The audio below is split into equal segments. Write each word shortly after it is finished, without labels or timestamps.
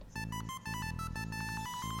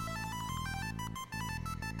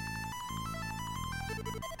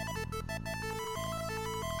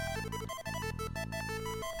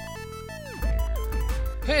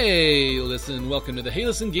Hey, listen, welcome to the Hey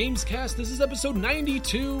Listen Gamescast. This is episode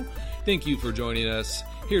 92. Thank you for joining us.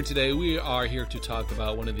 Here today, we are here to talk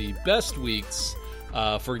about one of the best weeks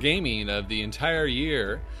for gaming of the entire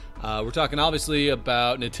year. We're talking obviously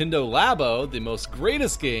about Nintendo Labo, the most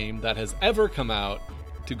greatest game that has ever come out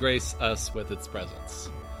to grace us with its presence.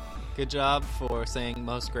 Good job for saying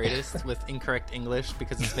most greatest with incorrect English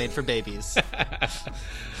because it's made for babies.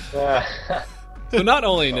 So not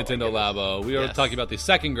only Nintendo Labo, we are talking about the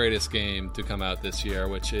second greatest game to come out this year,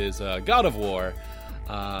 which is God of War.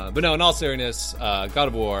 But no, in all seriousness, God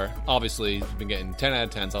of War, obviously, has been getting 10 out of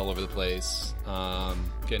 10s all over the place,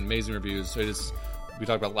 getting amazing reviews. So we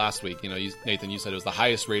talked about last week, Nathan, you said it was the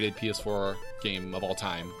highest rated PS4 game of all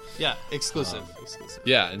time. Yeah, exclusive.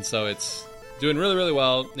 Yeah, and so it's doing really, really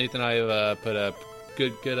well. Nathan and I have put a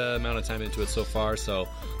good amount of time into it so far, so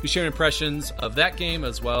we'll be sharing impressions of that game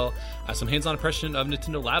as well as some hands-on impression of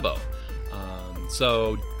Nintendo Labo.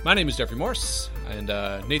 So my name is Jeffrey Morse, and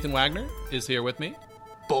Nathan Wagner is here with me.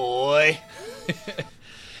 Boy.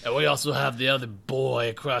 And we also have the other boy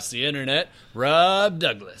across the internet, Rob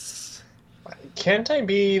Douglas. Can't I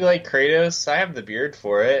be like Kratos? I have the beard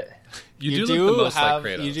for it. You do look the most like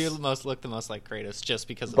Kratos. You do look the most like Kratos just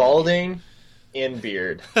because of balding and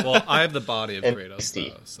beard. Well, I have the body of Kratos,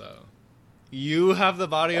 though, so. You have the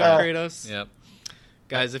body of Kratos? Yep.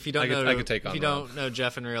 Guys, if you don't know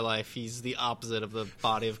Jeff in real life, he's the opposite of the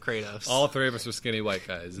body of Kratos. All three of us are skinny white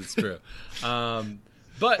guys. It's true.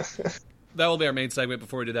 But that will be our main segment.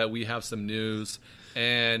 Before we do that, we have some news.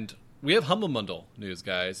 And we have Humble Bundle news,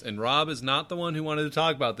 guys. And Rob is not the one who wanted to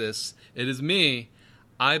talk about this. It is me.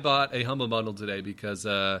 I bought a Humble Bundle today because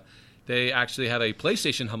they actually have a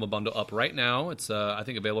PlayStation Humble Bundle up right now. It's, I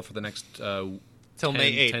think, available for the next till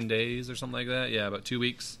May 8th. 10 days or something like that. Yeah, about 2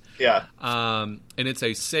 weeks. Yeah. And it's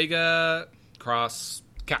a Sega cross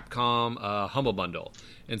Capcom Humble Bundle.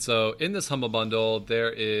 And so in this Humble Bundle,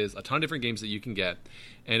 there is a ton of different games that you can get.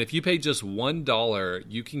 And if you pay just $1,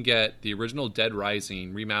 you can get the original Dead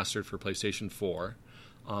Rising remastered for PlayStation 4,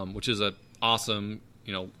 which is an awesome,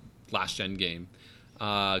 last-gen game.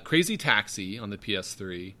 Crazy Taxi on the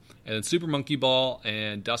PS3, and then Super Monkey Ball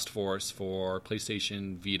and Dust Force for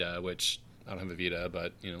PlayStation Vita, which I don't have a Vita,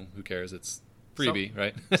 but, who cares? It's freebie,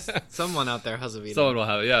 right? Someone out there has a Vita. Someone will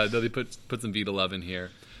have it, yeah. They put some Vita love in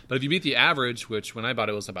here. But if you beat the average, which when I bought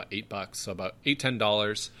it was about $8, so about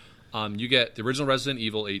 $10, you get the original Resident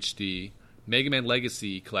Evil HD, Mega Man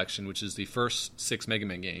Legacy Collection, which is the first 6 Mega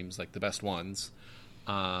Man games, like the best ones.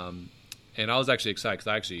 And I was actually excited because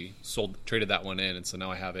I actually traded that one in, and so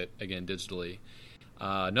now I have it again digitally.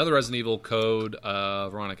 Another Resident Evil Code,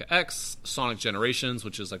 Veronica X, Sonic Generations,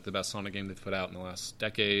 which is like the best Sonic game they've put out in the last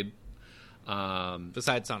decade.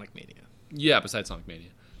 Besides Sonic Mania. Yeah, besides Sonic Mania.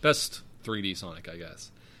 Best 3D Sonic, I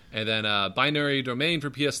guess. And then Binary Domain for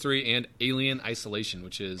PS3 and Alien Isolation,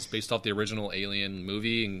 which is based off the original Alien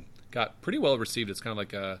movie and got pretty well received. It's kind of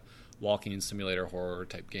like a walking simulator horror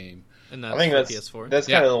type game. And that's I think that's PS4. That's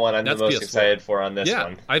kind of the one I'm the most excited for on this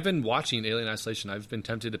one. I've been watching Alien Isolation. I've been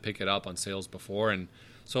tempted to pick it up on sales before, and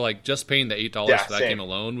so like just paying the $8 for that game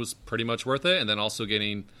alone was pretty much worth it. And then also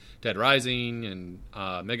getting Dead Rising and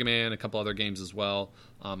Mega Man, a couple other games as well,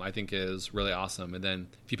 I think is really awesome. And then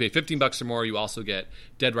if you pay $15 or more, you also get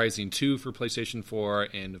Dead Rising 2 for PlayStation 4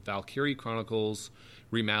 and Valkyrie Chronicles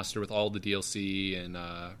Remastered with all the DLC and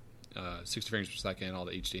 60 frames per second, all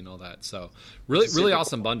the HD and all that. So really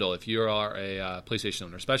awesome bundle if you are a PlayStation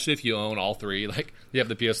owner, especially if you own all three. Like you have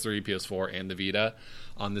the PS3, PS4, and the Vita.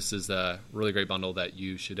 This is a really great bundle that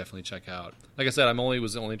you should definitely check out. Like I said, I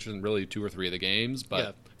was only interested in really 2 or 3 of the games,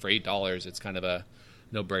 but for $8, it's kind of a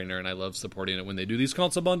no-brainer, and I love supporting it when they do these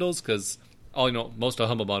console bundles because most of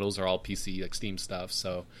Humble Bundles are all PC, like Steam stuff.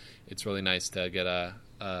 So it's really nice to get a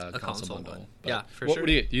console bundle. But yeah, for sure.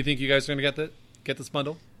 Do you think you guys are going to get this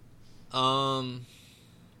bundle?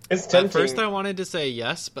 It's tempting. At first I wanted to say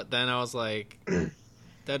yes, but then I was like,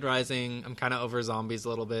 Dead Rising, I'm kind of over zombies a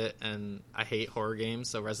little bit, and I hate horror games,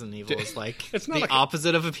 so Resident Evil is like it's not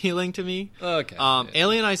opposite of appealing to me. Okay.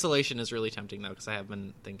 Alien Isolation is really tempting, though, because I have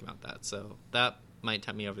been thinking about that, so that might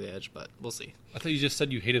tempt me over the edge, but we'll see. I thought you just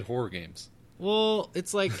said you hated horror games. Well,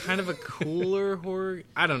 it's like kind of a cooler horror.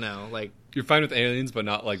 I don't know. Like you're fine with aliens, but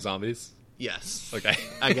not like zombies? Yes. Okay.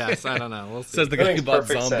 I guess. I don't know. We'll see. Says the guy who bought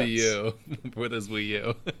Zombie U with his Wii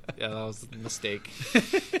U. Yeah, that was a mistake.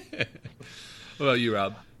 What about you,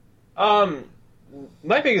 Rob?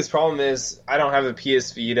 My biggest problem is I don't have a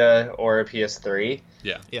PS Vita or a PS3.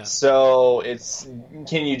 Yeah. Yeah. So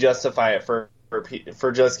can you justify it for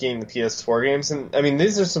for just getting the PS4 games. And I mean,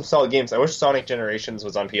 these are some solid games. I wish Sonic Generations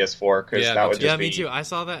was on PS4 because that would just be me too. I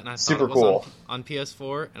saw that and I thought super it was cool on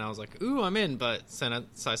PS4, and I was like, "Ooh, I'm in." But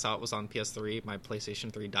since I saw it was on PS3, my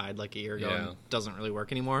PlayStation 3 died like a year ago and doesn't really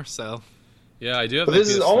work anymore. So yeah, I do have. But this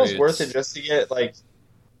PS3, is almost worth it just to get like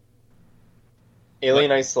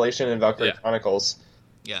Alien Isolation and Valkyrie Chronicles.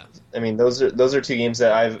 Yeah, I mean those are two games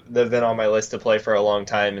that they've been on my list to play for a long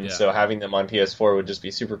time, and so having them on PS4 would just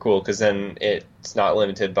be super cool because then it's not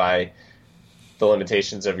limited by the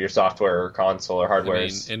limitations of your software or console or hardware. I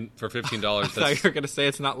mean, and for $15, I thought you were going to say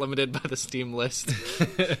it's not limited by the Steam list.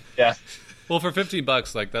 Yeah. Well, for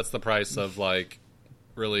 $15, like that's the price of like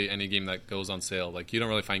really any game that goes on sale. Like you don't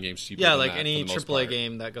really find games cheaper. Yeah, than like that, any for the most AAA part.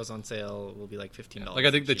 game that goes on sale will be like $15. Like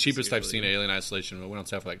I think the cheapest I've seen Alien Isolation went on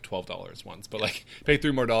sale for like $12 once. But like pay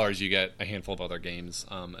 $3 more, you get a handful of other games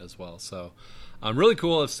as well. So really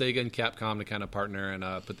cool of Sega and Capcom to kind of partner and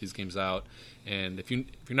put these games out. And if you're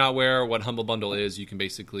not aware what Humble Bundle is, you can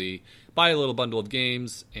basically buy a little bundle of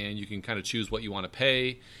games and you can kind of choose what you want to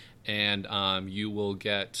pay. And you will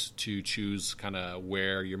get to choose kind of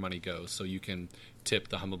where your money goes. So you can tip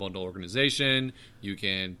the Humble Bundle organization. You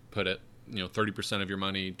can put it, 30% of your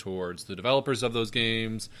money towards the developers of those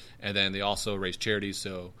games, and then they also raise charities.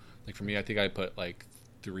 So, like for me, I think I put like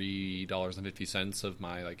 $3.50 of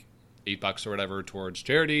my like $8 or whatever towards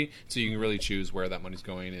charity. So you can really choose where that money's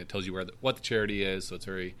going, and it tells you what the charity is. So it's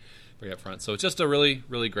very, very upfront. So it's just a really,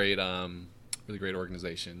 really great, really great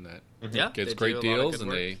organization that gets great deals,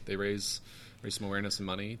 and they raise some awareness and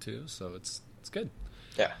money too. So it's good.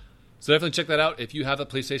 Yeah. So definitely check that out. If you have a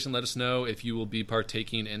PlayStation, let us know if you will be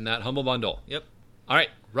partaking in that Humble Bundle. Yep. All right,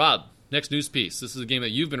 Rob, next news piece. This is a game that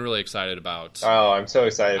you've been really excited about. Oh, I'm so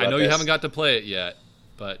excited about I know this. you haven't got to play it yet,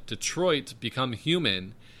 but Detroit Become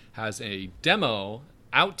Human has a demo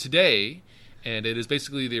out today, and it is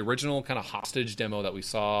basically the original kind of hostage demo that we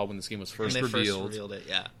saw when this game was first revealed. First revealed it,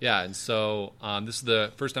 yeah. Yeah, and so this is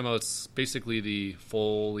the first demo. It's basically the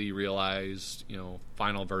fully realized,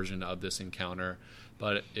 final version of this encounter.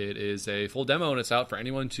 But it is a full demo, and it's out for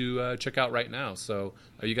anyone to check out right now. So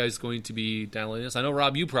are you guys going to be downloading this? I know,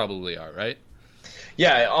 Rob, you probably are, right?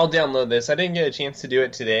 Yeah, I'll download this. I didn't get a chance to do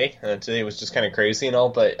it today. Today was just kind of crazy and all,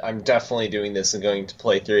 but I'm definitely doing this and going to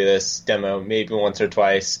play through this demo maybe once or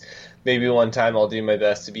twice. Maybe one time I'll do my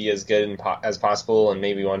best to be as good as possible, and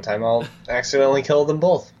maybe one time I'll accidentally kill them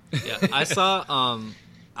both. Yeah, I saw...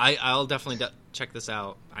 I'll definitely check this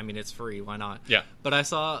out. I mean, it's free. Why not? Yeah. But I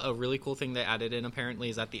saw a really cool thing they added in, apparently,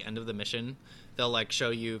 is at the end of the mission, they'll, like, show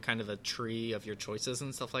you kind of a tree of your choices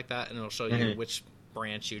and stuff like that, and it'll show you which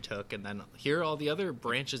branch you took, and then here are all the other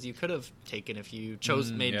branches you could have taken if you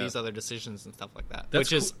made these other decisions and stuff like that,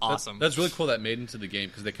 which is awesome. That's really cool that made into the game,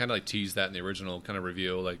 because they kind of, like, teased that in the original kind of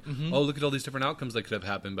reveal, like, oh, look at all these different outcomes that could have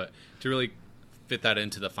happened, but to really fit that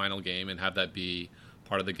into the final game and have that be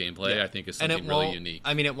part of the gameplay, I think is something really unique.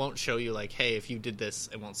 I mean, it won't show you like, hey, if you did this,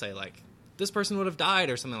 it won't say like this person would have died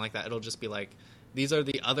or something like that. It'll just be like, these are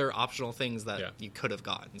the other optional things that you could have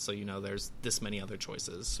gotten. So there's this many other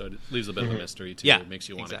choices. So it leaves a bit of a mystery too. Yeah, it makes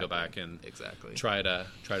you want to go back and try it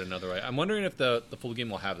another way. I'm wondering if the full game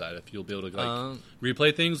will have that. If you'll be able to like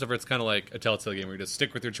replay things, or if it's kind of like a Telltale game where you just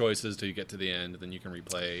stick with your choices till you get to the end, and then you can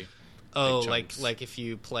replay. Oh, like if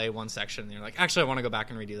you play one section and you're like, actually, I want to go back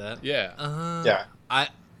and redo that. Yeah. Yeah.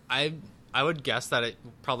 I would guess that it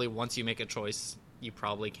probably, once you make a choice, you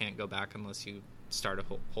probably can't go back unless you start a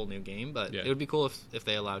whole new game. But it would be cool if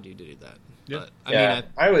they allowed you to do that. Yeah.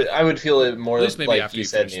 But, I would feel it more like maybe after you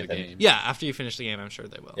said, Nathan. The game. Yeah, after you finish the game, I'm sure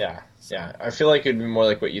they will. Yeah, yeah. I feel like it would be more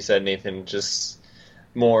like what you said, Nathan. Just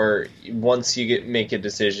more once you make a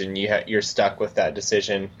decision, you're stuck with that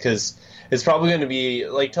decision, because it's probably going to be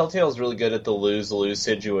like Telltale's really good at the lose-lose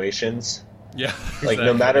situations. Yeah, exactly. Like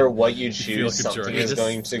no matter what you choose, like something is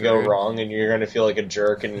going to go wrong, and you're going to feel like a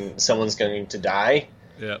jerk, and someone's going to die.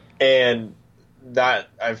 Yeah, and that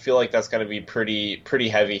I feel like that's going to be pretty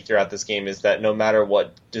heavy throughout this game. Is that no matter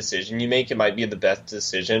what decision you make, it might be the best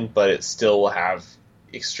decision, but it still will have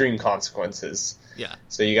extreme consequences. Yeah.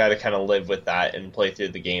 So you got to kind of live with that and play through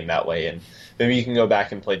the game that way, and maybe you can go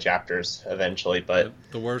back and play chapters eventually. But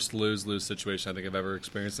the worst lose situation I think I've ever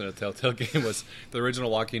experienced in a Telltale game was the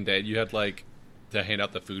original Walking Dead. You had like to hand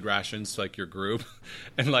out the food rations to like your group,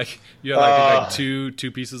 and like you had like two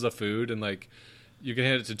pieces of food, and like you can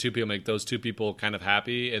hand it to two people, make those two people kind of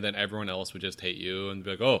happy, and then everyone else would just hate you and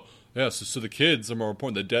be like, oh. Yeah, so the kids are more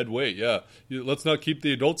important. The dead weight, yeah. Let's not keep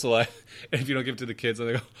the adults alive. And if you don't give it to the kids, and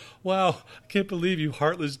they go, wow, I can't believe you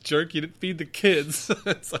heartless jerk. You didn't feed the kids.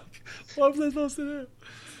 It's like, what was I supposed to do?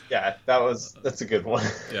 Yeah, that's a good one.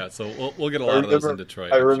 Yeah, so we'll get a lot of those in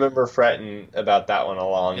Detroit. I remember fretting about that one a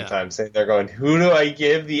long time, saying they're going, who do I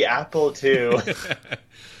give the apple to?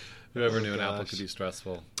 Whoever knew an apple could be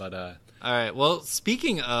stressful. But all right, well,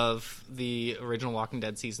 speaking of the original Walking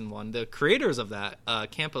Dead Season 1, the creators of that,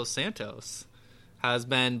 Campos Santos, has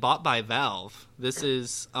been bought by Valve. This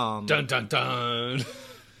is... dun, dun, dun!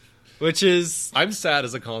 Which is... I'm sad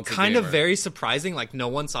as a console kind gamer. of very surprising. Like, no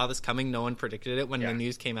one saw this coming. No one predicted it. When the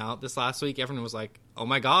news came out this last week, everyone was like, oh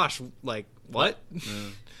my gosh, like, what?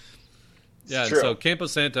 Yeah, so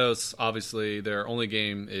Campos Santos, obviously, their only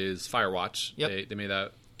game is Firewatch. Yep. They made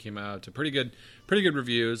that, came out to pretty good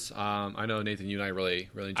reviews. I know, Nathan, you and I really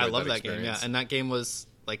enjoyed that. I love that experience. game, yeah. And that game was...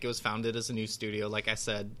 Like, it was founded as a new studio. Like I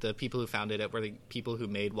said, the people who founded it were the people who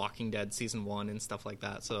made Walking Dead Season 1 and stuff like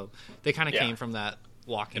that. So they kind of came from that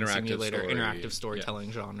walking simulator, interactive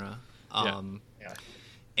storytelling genre. And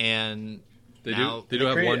they now, do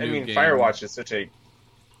have one new game. Firewatch is such a...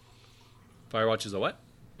 Firewatch is a what?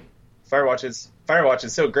 Firewatch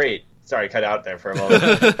is so great. Sorry, cut out there for a moment.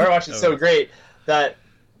 Firewatch is so great that...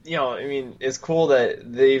 it's cool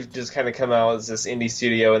that they've just kind of come out as this indie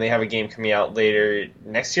studio, and they have a game coming out later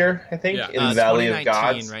next year, I think, in the Valley of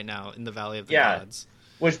Gods. Right now, in the Valley of the Gods.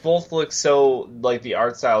 Which both look so, like, the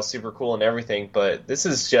art style is super cool and everything, but this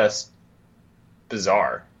is just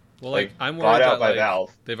bizarre. Well, I'm worried bought out that, by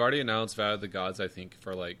Valve. They've already announced Valley of the Gods, I think,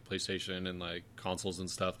 for, PlayStation and, consoles and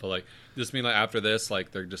stuff, but, just mean, after this,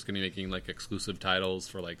 they're just going to be making, exclusive titles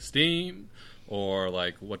for, Steam, or,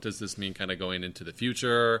 what does this mean kind of going into the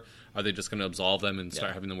future? Are they just going to absolve them and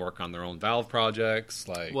start having them work on their own Valve projects?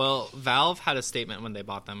 Well, Valve had a statement when they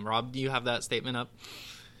bought them. Rob, do you have that statement up?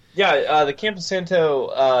 Yeah, the Campos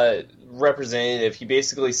Santo representative, he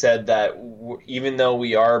basically said that even though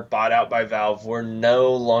we are bought out by Valve, we're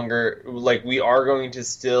no longer, we are going to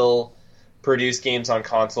still produce games on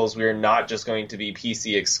consoles. We are not just going to be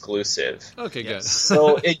PC exclusive. Okay, good.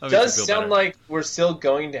 So it does sound like we're still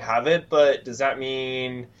going to have it, but does that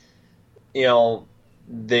mean,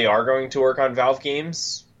 they are going to work on Valve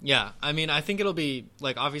games? Yeah, I think it'll be,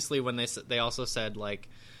 obviously when they also said,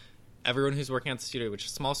 everyone who's working at the studio, which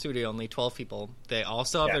is a small studio, only 12 people, they all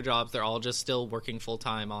still have their jobs. They're all just still working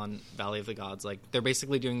full-time on Valley of the Gods. They're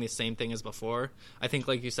basically doing the same thing as before. I think,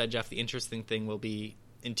 like you said, Jeff, the interesting thing will be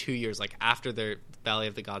in 2 years, after their Valley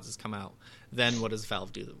of the Gods has come out, then what does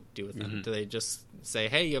Valve do with them? Mm-hmm. Do they just say,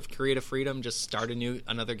 hey, you have creative freedom, just start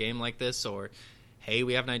another game like this? Or, hey,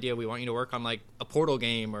 we have an idea, we want you to work on, a Portal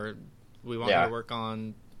game, or we want you to work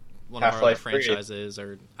on one of our other franchises,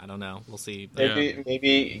 or I don't know. We'll see.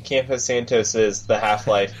 Maybe Campos Santos is the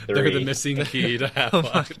Half-Life 3. They're the missing key to Half-Life.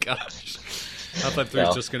 Oh my gosh. Half-Life 3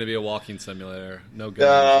 is just going to be a walking simulator. No good.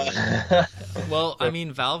 Well,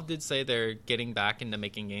 Valve did say they're getting back into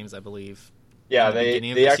making games, I believe. Yeah,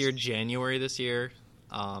 beginning of this year, January this year.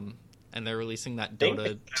 And they're releasing that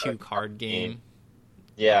Dota 2 card game.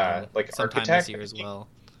 Yeah, sometime Architect this year as well.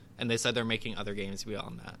 And they said they're making other games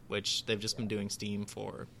beyond that, which they've just been doing Steam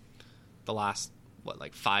for the last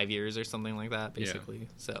 5 years or something like that, basically.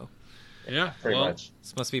 So yeah, pretty much.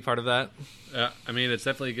 This must be part of that. It's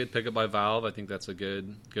definitely a good pickup by Valve. I think that's a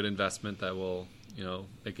good investment that will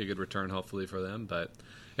make a good return hopefully for them. But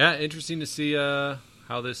yeah, interesting to see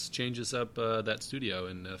how this changes up that studio,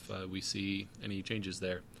 and if we see any changes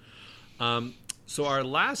there. So our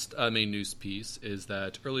last main news piece is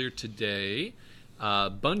that earlier today,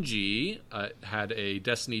 Bungie had a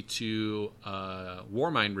Destiny 2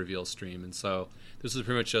 Warmind reveal stream, and so this is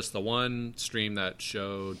pretty much just the one stream that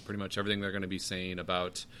showed pretty much everything they're going to be saying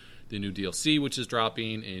about the new DLC, which is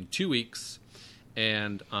dropping in 2 weeks.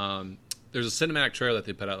 And there's a cinematic trailer that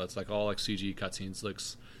they put out that's all CG cutscenes.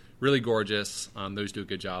 Looks really gorgeous. Those do a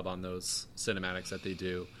good job on those cinematics that they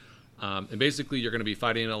do. And basically, you're going to be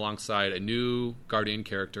fighting alongside a new Guardian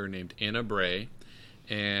character named Anna Bray.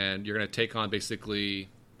 And you're going to take on basically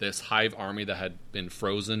this hive army that had been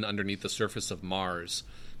frozen underneath the surface of Mars.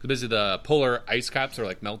 Because basically the polar ice caps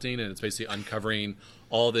are melting, and it's basically uncovering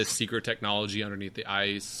all this secret technology underneath the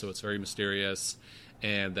ice. So it's very mysterious.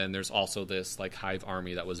 And then there's also this hive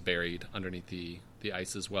army that was buried underneath the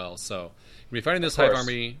ice as well. So you're going to be fighting this hive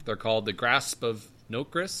army. They're called the Grasp of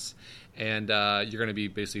Nokris. And you're going to be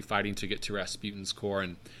basically fighting to get to Rasputin's core.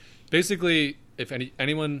 And basically, if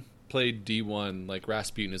anyone played D1,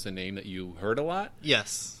 Rasputin is a name that you heard a lot.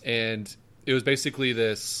 Yes. And it was basically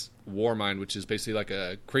this Warmind, which is basically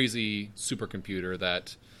a crazy supercomputer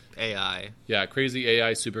that... AI. Yeah, crazy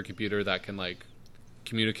AI supercomputer that can,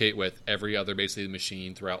 communicate with every other basically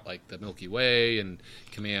machine throughout, the Milky Way, and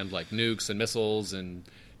command, nukes and missiles, and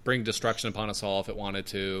bring destruction upon us all if it wanted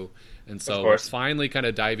to. And so it's finally kind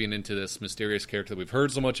of diving into this mysterious character that we've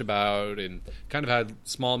heard so much about and kind of had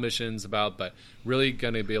small missions about, but really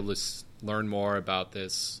going to be able to learn more about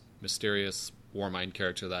this mysterious Warmind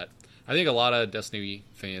character that I think a lot of Destiny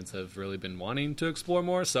fans have really been wanting to explore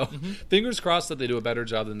more. So fingers crossed that they do a better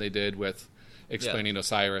job than they did with explaining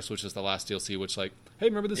Osiris, which is the last DLC, which like, hey,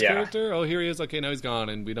 remember this character? Oh, here he is. Okay, now he's gone.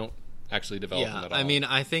 And we don't actually develop him at all. I mean,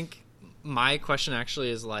 I think my question actually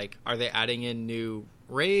is like, are they adding in new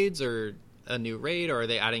raids or a new raid, or are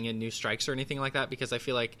they adding in new strikes or anything like that? Because I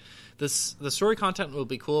feel like the story content will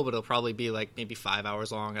be cool, but it'll probably be like maybe 5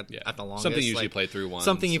 hours long at the longest. Something you usually play through once.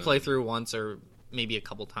 Something you play through once or maybe a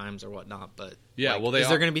couple times or whatnot. But is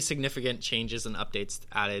there going to be significant changes and updates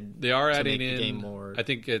added? They are to adding make in. The game more I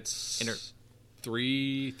think it's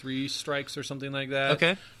three strikes or something like that.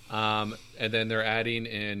 Okay. And then they're adding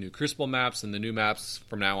in new Crucible maps, and the new maps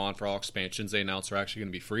from now on for all expansions they announced are actually going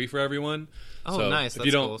to be free for everyone. Oh, so nice.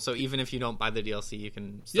 That's cool. So even if you don't buy the DLC, you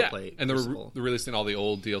can still play and Crucible. They're releasing all the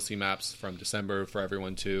old DLC maps from December for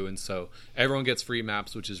everyone too, and so everyone gets free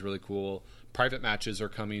maps, which is really cool. Private matches are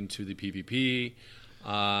coming to the PvP.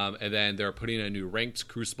 And then they're putting in new ranked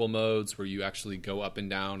Crucible modes where you actually go up and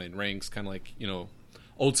down in ranks, kind of like,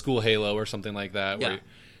 old school Halo or something like that, where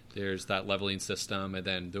there's that leveling system, and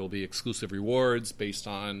then there will be exclusive rewards based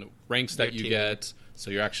on ranks that you get.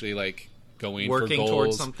 So you're actually like working for goals,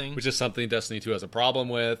 towards something, which is something Destiny 2 has a problem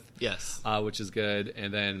with. Yes, which is good.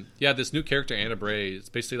 And then this new character Anna Bray, it's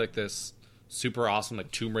basically like this super awesome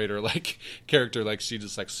like Tomb Raider like character. Like she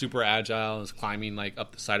just like super agile and is climbing like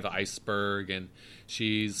up the side of an iceberg, and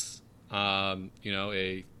she's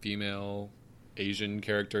a female Asian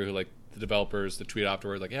character who like the developers that tweet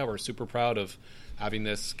afterward like, we're super proud of having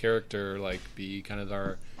this character like be kind of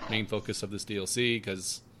our main focus of this DLC,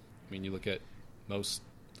 because I mean you look at most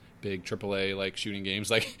big AAA like shooting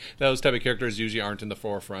games, like those type of characters usually aren't in the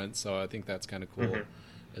forefront, so I think that's kind of cool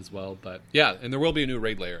as well. But and there will be a new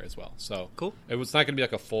raid layer as well, so cool. It was not going to be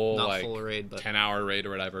like a full raid, but 10-hour raid or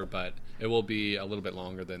whatever, but it will be a little bit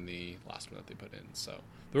longer than the last one that they put in. So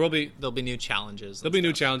there'll be new challenges.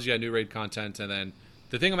 New challenges, new raid content, and then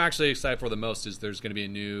the thing I'm actually excited for the most is there's going to be a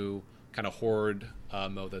new kind of horde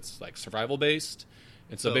mode that's like survival based,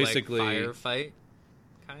 and so basically like firefight.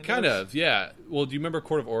 Kind of, yeah. Well, do you remember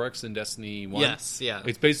Court of Oryx in Destiny 1? Yes, yeah.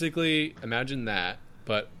 It's basically, imagine that,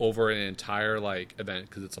 but over an entire, like, event,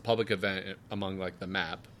 because it's a public event among, like, the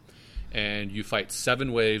map. And you fight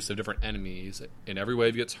 7 waves of different enemies, and every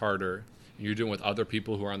wave gets harder. And you're doing it with other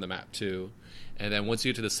people who are on the map, too. And then once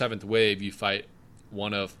you get to the 7th wave, you fight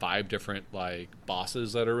one of 5 different, like,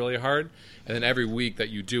 bosses that are really hard. And then every week that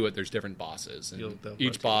you do it, there's different bosses. And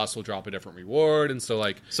each boss will drop a different reward, and so,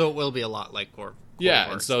 like... So it will be a lot like Core.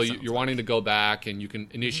 And so you're wanting to go back, and you can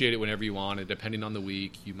initiate it whenever you want, and depending on the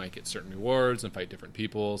week, you might get certain rewards and fight different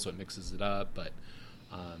people, so it mixes it up. But,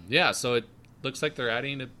 so it looks like they're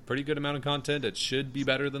adding a pretty good amount of content. It should be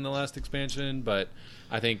better than the last expansion, but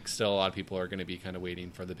I think still a lot of people are going to be kind of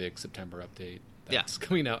waiting for the big September update that's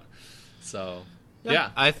coming out. So,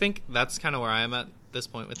 I think that's kind of where I am at this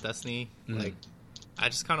point with Destiny. Like, I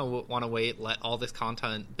just kind of want to wait, let all this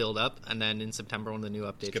content build up, and then in September when the new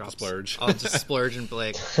update drops, I'll just splurge and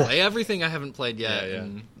play everything I haven't played yet,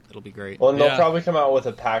 and it'll be great. Well, and they'll probably come out with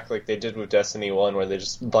a pack like they did with Destiny 1, where they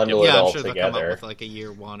just bundle it all together. They'll come out with like a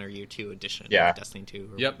year 1 or year 2 edition of Destiny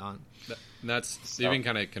 2 or whatnot. They even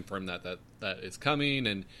kind of confirmed that it's coming,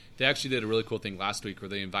 and they actually did a really cool thing last week where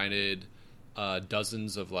they invited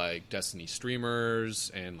dozens of like Destiny streamers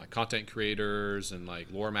and like content creators and like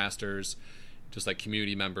lore masters, just like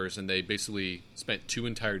community members, and they basically spent 2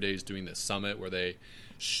 entire days doing this summit where they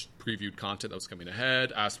previewed content that was coming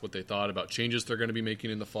ahead, asked what they thought about changes they're going to be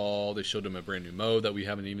making in the fall. They showed them a brand new mode that we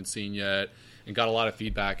haven't even seen yet, and got a lot of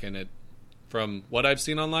feedback. And it, from what I've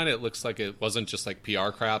seen online, it looks like it wasn't just like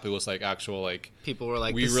PR crap. It was like actual like people were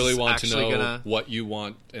like, we really want to know what you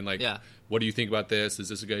want, and like what do you think about this? Is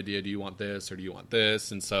this a good idea? Do you want this or do you want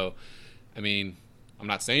this? And so, I mean, I'm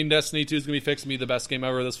not saying Destiny 2 is going to be fixed to be the best game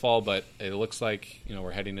ever this fall, but it looks like,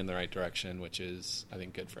 we're heading in the right direction, which is, I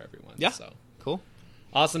think, good for everyone. Yeah. So cool.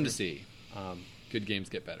 Awesome to see. Good games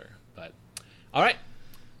get better. But all right,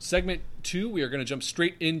 segment 2, we are going to jump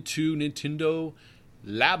straight into Nintendo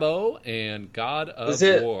Labo and God of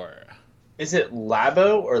War. Is it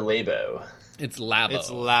Labo or Labo? It's Labo. It's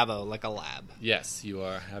Labo, like a lab. Yes, you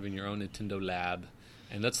are having your own Nintendo Lab.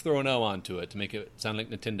 And let's throw an O onto it to make it sound like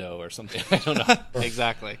Nintendo or something. I don't know.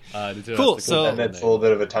 Exactly. Nintendo cool. So and that's a little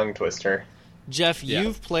bit of a tongue twister. Jeff,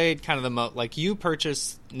 you've played kind of the like you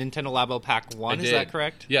purchased Nintendo Labo Pack 1, is that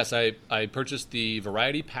correct? Yes, I purchased the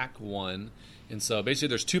Variety Pack 1, and so basically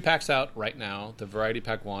there's 2 packs out right now. The Variety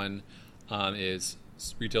Pack 1 is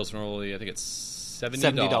retails normally, I think it's $70,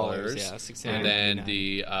 yeah, $69. And then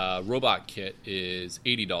the Robot Kit is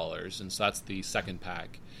 $80, and so that's the second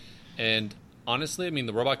pack. And honestly, I mean,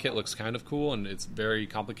 the Robot Kit looks kind of cool, and it's very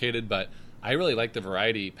complicated, but I really like the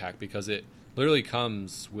Variety Pack because it literally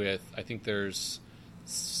comes with, I think there's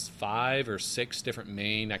 5 or 6 different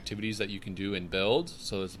main activities that you can do and build.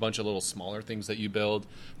 So there's a bunch of little smaller things that you build.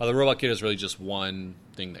 The Robot Kit is really just one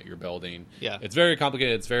thing that you're building. Yeah. It's very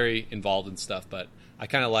complicated. It's very involved in stuff, but I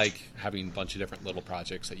kind of like having a bunch of different little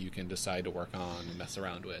projects that you can decide to work on and mess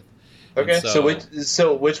around with. Okay,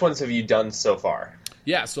 so which ones have you done so far?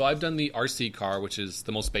 Yeah, so I've done the RC car, which is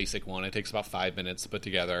the most basic one. It takes about 5 minutes to put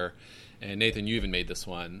together. And Nathan, you even made this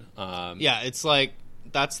one. Yeah, it's like,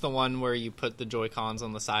 that's the one where you put the Joy-Cons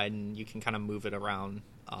on the side and you can kind of move it around.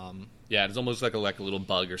 Yeah, it's almost like a little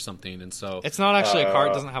bug or something. And so it's not actually a car.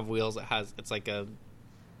 It doesn't have wheels. It's like a...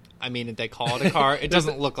 I mean, they call it a car. It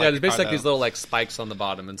doesn't look like a car, there's basically though. these little like spikes on the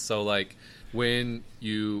bottom. And so like when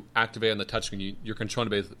you activate on the touchscreen, you're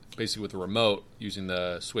controlling basically with a remote using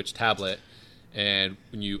the Switch tablet. And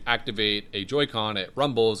when you activate a Joy-Con, it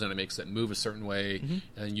rumbles and it makes it move a certain way.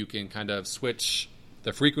 Mm-hmm. And you can kind of switch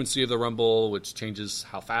the frequency of the rumble, which changes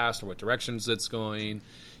how fast or what directions it's going.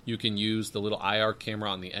 You can use the little IR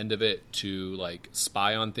camera on the end of it to like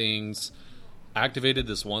spy on things. I activated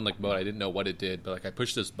this one like mode. I didn't know what it did, but like I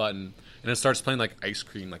pushed this button and it starts playing like ice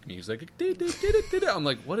cream like music. I'm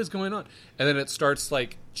like, what is going on? And then it starts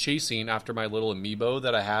like chasing after my little amiibo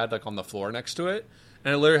that I had like on the floor next to it.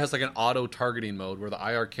 And it literally has like an auto targeting mode where the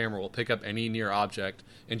IR camera will pick up any near object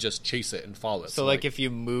and just chase it and follow it. So like if you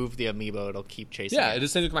move the amiibo, it'll keep chasing. Yeah, it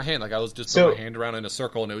just took my hand. Like I was just putting my hand around in a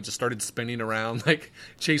circle and it just started spinning around, like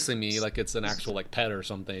chasing me like it's an actual like pet or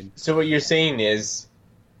something. So what you're saying is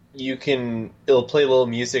it'll play a little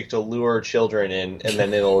music to lure children in, and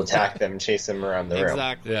then it'll attack them and chase them around the room.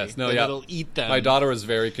 Exactly. Yes. No. And Yeah. It'll eat them. My daughter was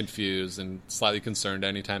very confused and slightly concerned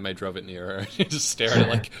anytime I drove it near her. She just stared at it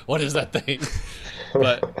like, "What is that thing?"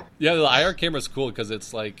 But yeah, the IR camera is cool because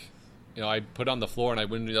it's like, I put it on the floor and I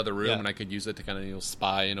went into the other room and I could use it to kind of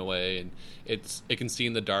spy in a way, and it can see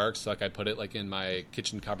in the dark. So like I put it like in my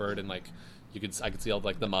kitchen cupboard and like. I could see all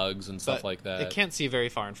like the mugs and stuff like that. It can't see very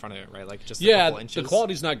far in front of it, right? Like just a couple inches. The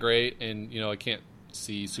quality's not great, and I can't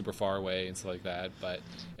see super far away and stuff like that. But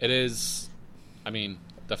it is, I mean,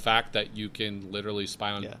 the fact that you can literally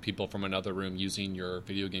spy on people from another room using your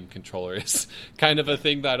video game controller is kind of a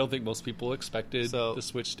thing that I don't think most people expected the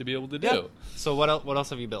Switch to be able to do. Yeah. So what else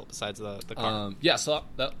have you built besides the car? So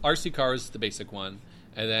the RC car is the basic one,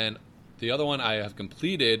 and then. The other one I have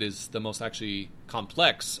completed is the most actually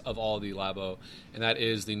complex of all the Labo, and that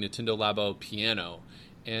is the Nintendo Labo Piano.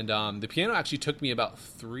 And the piano actually took me about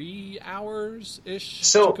 3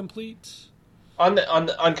 hours-ish to complete. On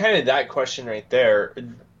kind of that question right there,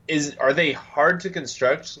 are they hard to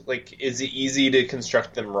construct? Like, is it easy to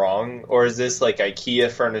construct them wrong? Or is this like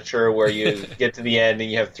IKEA furniture where you get to the end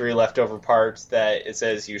and you have 3 leftover parts that it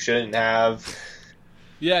says you shouldn't have?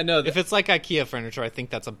 Yeah, no. If it's like IKEA furniture, I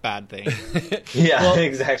think that's a bad thing. Yeah,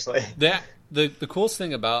 exactly. The coolest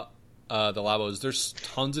thing about the Labo is there's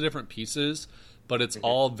tons of different pieces, but it's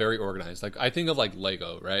all very organized. Like I think of like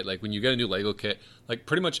Lego, right? Like when you get a new Lego kit, like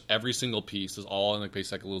pretty much every single piece is all in like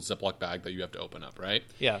basically like a little Ziploc bag that you have to open up, right?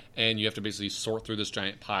 Yeah. And you have to basically sort through this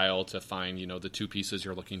giant pile to find, the 2 pieces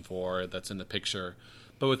you're looking for that's in the picture.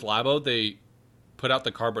 But with Labo, they put out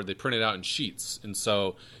the cardboard, they print it out in sheets. And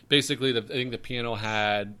so basically I think the piano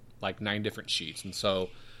had like 9 different sheets. And so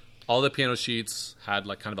all the piano sheets had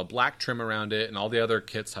like kind of a black trim around it, and all the other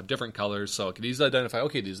kits have different colors. So I could easily identify,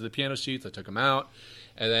 okay, these are the piano sheets. I took them out.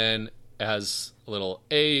 And then it has a little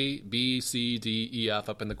A, B, C, D, E, F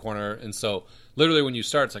up in the corner. And so literally when you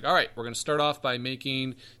start, it's like, all right, we're going to start off by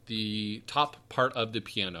making the top part of the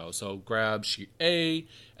piano. So grab sheet A,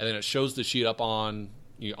 and then it shows the sheet up on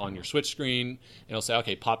your Switch screen, and it'll say,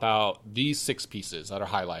 okay, pop out these 6 pieces that are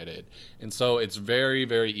highlighted. And so it's very,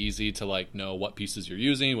 very easy to like know what pieces you're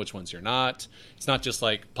using, which ones you're not. It's not just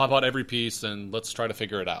like pop out every piece and let's try to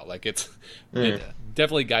figure it out. Like it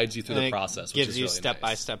definitely guides you through the process, which is really gives you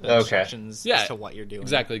step-by-step nice. instructions as to what you're doing.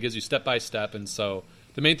 Exactly. It gives you step-by-step. And so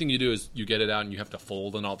the main thing you do is you get it out and you have to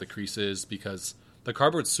fold in all the creases because the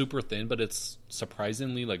cardboard's super thin, but it's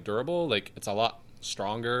surprisingly like durable. Like it's a lot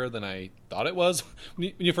stronger than I thought it was.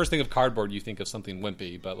 When you first think of cardboard, you think of something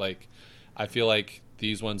wimpy, but like I feel like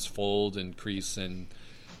these ones fold and crease and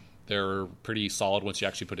they're pretty solid once you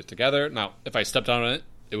actually put it together. Now, if I stepped on it,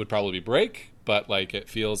 it would probably break, but like it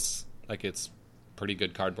feels like it's pretty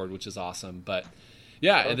good cardboard, which is awesome. But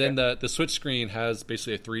yeah, and then the Switch screen has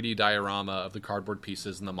basically a 3D diorama of the cardboard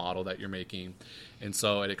pieces in the model that you're making. And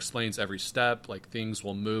so it explains every step, like things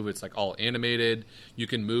will move. It's like all animated. You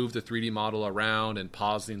can move the 3D model around and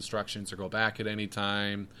pause the instructions or go back at any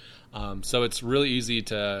time. So it's really easy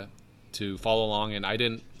to follow along, and I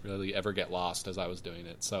didn't really ever get lost as I was doing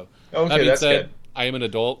it. So that being said, good. I am an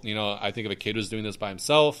adult. I think if a kid was doing this by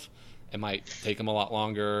himself, it might take him a lot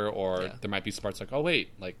longer, or there might be some parts like, oh wait,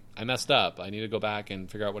 like I messed up. I need to go back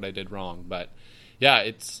and figure out what I did wrong. But yeah,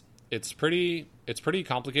 it's pretty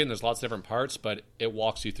complicated. And there's lots of different parts, but it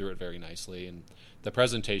walks you through it very nicely. And the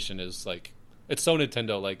presentation is like, it's so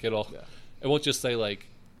Nintendo. Like it won't just say like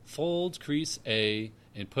fold crease A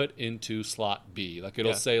and put into slot B. Like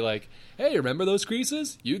it'll say like, hey, remember those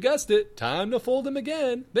creases? You guessed it. Time to fold them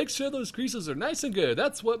again. Make sure those creases are nice and good.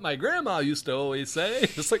 That's what my grandma used to always say.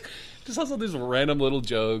 It's like, just has all these random little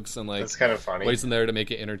jokes and like, that's kind of funny. Ways in there to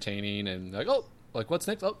make it entertaining and like, oh, like what's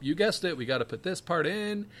next? Oh, you guessed it. We got to put this part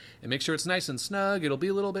in and make sure it's nice and snug. It'll be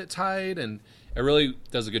a little bit tight, and it really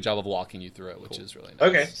does a good job of walking you through it, which is really nice.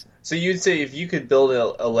 Okay. So you'd say if you could build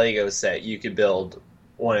a Lego set, you could build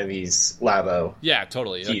one of these Labo. Yeah,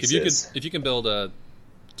 totally. Like if you can build a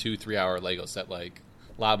 2-3 hour Lego set, like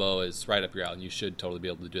Labo is right up your alley, and you should totally be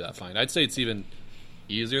able to do that fine. I'd say it's even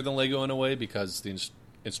easier than Lego in a way because the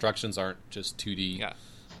instructions aren't just 2D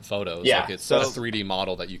photos. Yeah. Like it's a 3D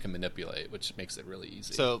model that you can manipulate, which makes it really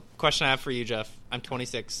easy. So, question I have for you, Jeff. I'm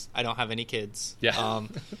 26. I don't have any kids. Yeah.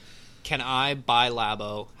 Can I buy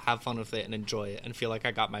Labo, have fun with it, and enjoy it, and feel like I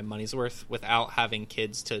got my money's worth without having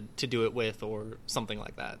kids to do it with or something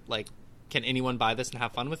like that? Like, can anyone buy this and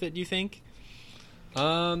have fun with it, do you think?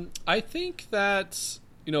 I think that,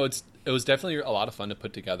 it was definitely a lot of fun to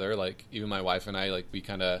put together. Like, even my wife and I, like, we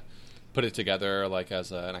kind of put it together, like,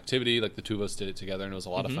 as an activity. Like, the two of us did it together, and it was a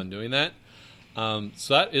lot of fun doing that.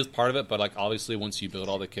 So that is part of it, but like obviously once you build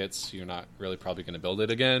all the kits, you're not really probably going to build it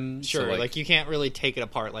again. Sure, so, like you can't really take it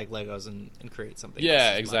apart like Legos and create something.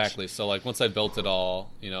 Yeah, exactly. So like once I built it all,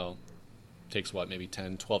 takes maybe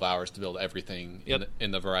 10-12 hours to build everything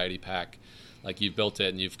in the variety pack. Like you've built it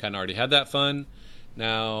and you've kind of already had that fun.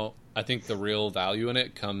 Now I think the real value in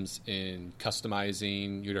it comes in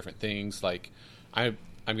customizing your different things. Like I'm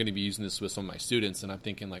going to be using this with some of my students, and I'm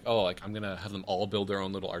thinking like, I'm going to have them all build their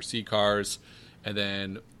own little RC cars, and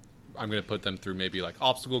then I'm going to put them through maybe like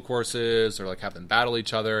obstacle courses, or like have them battle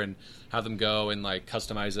each other and have them go and like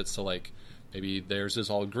customize it. So like maybe theirs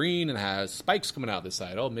is all green and has spikes coming out this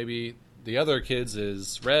side. Oh, maybe the other kids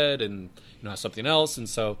is red and has something else. And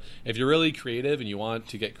so if you're really creative and you want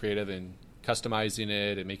to get creative in customizing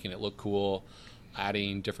it and making it look cool,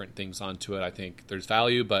 adding different things onto it, I think there's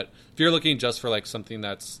value. But if you're looking just for like something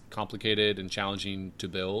that's complicated and challenging to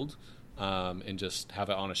build, and just have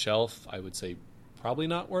it on a shelf, I would say probably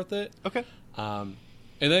not worth it. Okay. And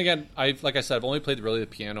then again, I've only played really the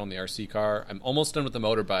piano and the RC car. I'm almost done with the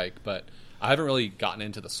motorbike, but I haven't really gotten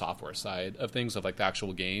into the software side of things, of like the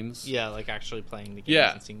actual games. Yeah, like actually playing the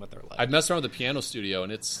games and seeing what they're like. I've messed around with the Piano Studio,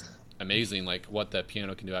 and it's amazing, like what the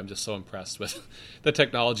piano can do. I'm just so impressed with the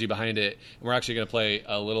technology behind it. And we're actually going to play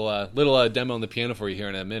a little demo on the piano for you here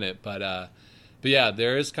in a minute. But yeah,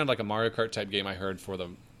 there is kind of like a Mario Kart type game I heard for the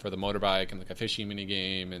motorbike, and like a fishing mini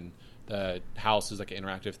game, and the house is like an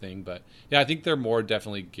interactive thing. But yeah, I think they're more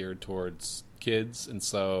definitely geared towards kids, and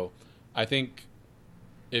so I think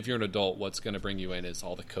if you're an adult, what's going to bring you in is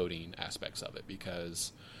all the coding aspects of it,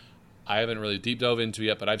 because I haven't really deep dove into it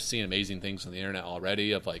yet, but I've seen amazing things on the internet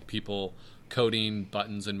already of like people coding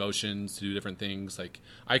buttons and motions to do different things. Like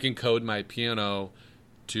I can code my piano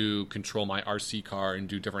to control my RC car and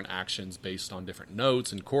do different actions based on different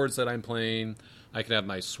notes and chords that I'm playing. I can have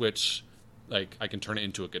my Switch, like I can turn it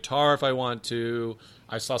into a guitar if I want to.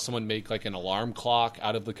 I saw someone make like an alarm clock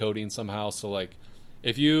out of the coding somehow. So like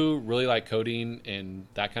if you really like coding and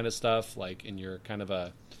that kind of stuff, like and you're kind of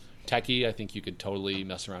a techie, I think you could totally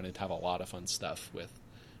mess around and have a lot of fun stuff with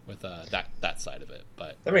that side of it.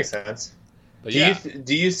 But that makes sense. But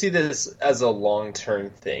do you see this as a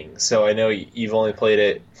long-term thing? So I know you've only played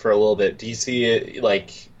it for a little bit. Do you see it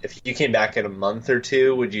like if you came back in a month or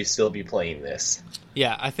two, would you still be playing this?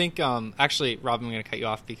 Yeah, I think actually, Rob, I'm going to cut you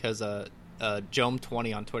off because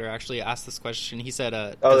Jome20 on Twitter actually asked this question. He said,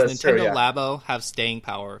 does Nintendo Labo have staying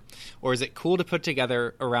power? Or is it cool to put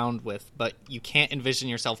together around with, but you can't envision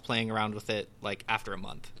yourself playing around with it like after a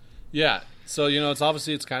month? Yeah. So,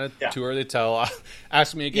 it's kind of too early to tell.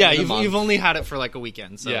 Ask me again. Yeah, you've only had it for like a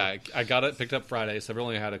weekend. So. Yeah, I got it picked up Friday, so I've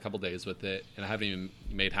only had a couple days with it, and I haven't even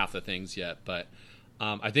made half the things yet. But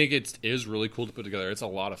I think it is really cool to put together. It's a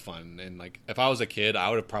lot of fun, and like if I was a kid, I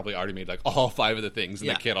would have probably already made like all 5 of the things in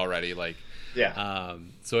the kit already. Like,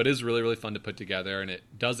 so it is really, really fun to put together, and it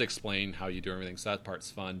does explain how you do everything. So that part's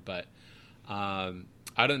fun. But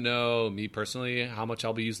I don't know, me personally, how much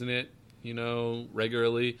I'll be using it,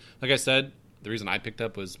 regularly. Like I said, the reason I picked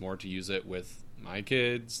up was more to use it with my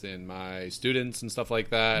kids and my students and stuff like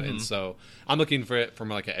that. And so I'm looking for it from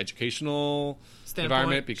like an educational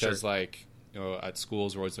environment because like, at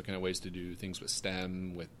schools, we're always looking at ways to do things with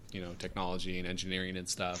STEM, with, technology and engineering and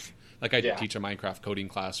stuff. Like I teach a Minecraft coding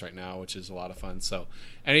class right now, which is a lot of fun. So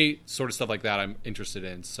any sort of stuff like that I'm interested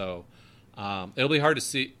in. So it'll be hard to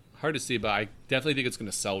see, but I definitely think it's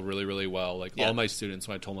going to sell really, really well. Like all my students,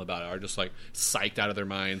 when I told them about it, are just like psyched out of their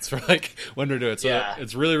minds for like when to do it. So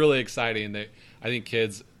it's really, really exciting. And I think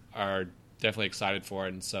kids are definitely excited for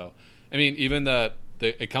it. And so, I mean, even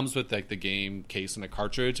it comes with like the game case and a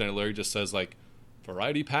cartridge, and it literally just says like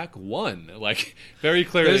variety pack 1, like very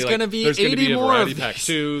clearly. There's going to be 80 a more variety of pack these.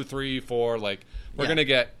 2, 3, 4. Like we're going to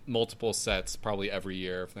get multiple sets probably every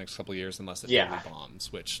year for the next couple of years, unless it really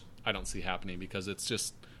bombs, which I don't see happening because it's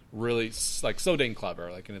just really like so dang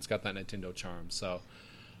clever. Like, and it's got that Nintendo charm. So,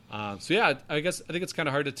 yeah, I think it's kind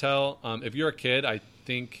of hard to tell. If you're a kid, I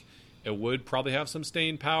think it would probably have some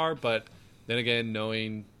staying power, but then again,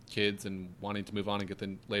 knowing kids and wanting to move on and get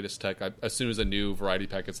the latest tech, as soon as a new variety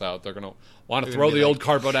pack is out, they're going to want to throw the old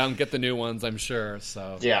cardboard out and get the new ones, I'm sure.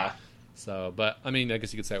 So but I mean, I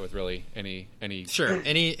guess you could say it with really any any toy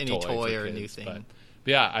or kids, new thing.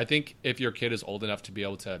 But yeah, I think if your kid is old enough to be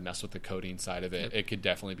able to mess with the coding side of it, it could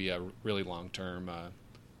definitely be a really long-term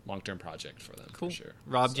project for them. Cool. For sure.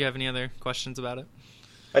 Rob, do you have any other questions about it?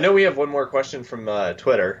 I know we have one more question from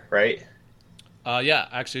Twitter, right? Yeah,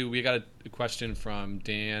 actually, we got a question from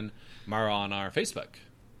Dan Mara on our Facebook.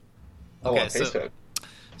 Okay, on Facebook.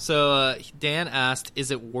 So Dan asked, is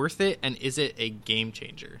it worth it, and is it a game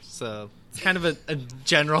changer? So it's kind of a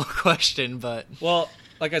general question, but... Well,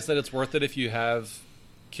 like I said, it's worth it if you have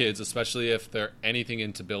kids, especially if they're anything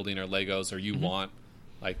into building or Legos, or you want,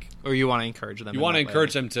 like... Or you want to encourage them. You want to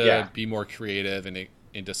encourage them to be more creative and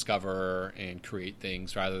discover and create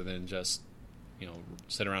things rather than just...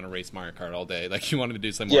 sit around and race Mario Kart all day. Like, you wanted to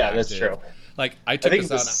do something more active. That's true. Like, I took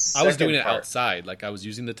this out. I was doing it outside. Like, I was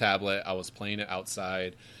using the tablet. I was playing it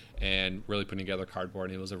outside and really putting together cardboard.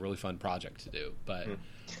 And it was a really fun project to do. But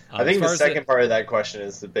I think the second part of that question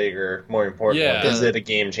is the bigger, more important one. Is it a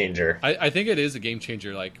game changer? I think it is a game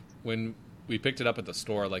changer. Like, when we picked it up at the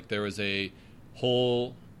store, like, there was a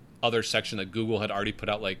whole other section that Google had already put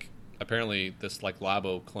out, like, apparently this, like,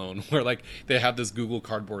 Labo clone where, like, they have this Google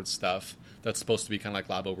Cardboard stuff that's supposed to be kind of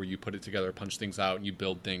like Labo, where you put it together, punch things out, and you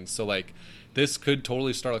build things. So, like, this could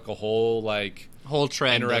totally start, like, a whole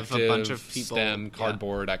trend interactive of a bunch of people. STEM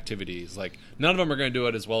cardboard activities. Like, none of them are going to do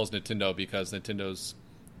it as well as Nintendo, because Nintendo's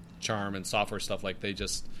charm and software stuff, like, they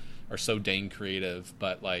just are so dang creative.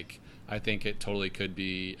 But, like, I think it totally could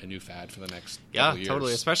be a new fad for the next couple years.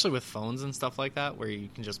 Totally, especially with phones and stuff like that, where you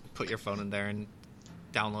can just put your phone in there and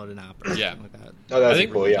download an app or something like that. Oh,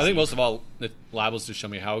 that's cool. Yeah, I think most of all, Labos to show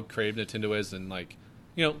me how creative Nintendo is, and like,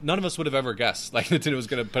 none of us would have ever guessed like Nintendo was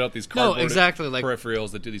going to put out these cardboard like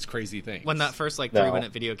peripherals that do these crazy things. When that first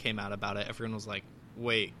 3-minute video came out about it, everyone was like,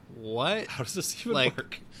 "Wait, what? How does this even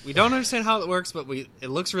work?" We don't understand how it works, but it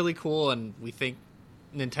looks really cool, and we think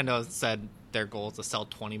Nintendo said their goal is to sell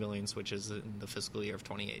 20 million Switches in the fiscal year of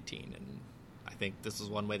 2018, and I think this is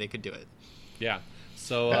one way they could do it. Yeah.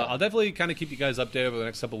 So I'll definitely kind of keep you guys updated over the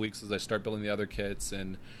next couple of weeks as I start building the other kits,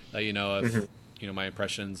 and let you know if my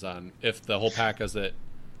impressions on if the whole pack as it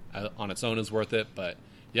on its own is worth it. But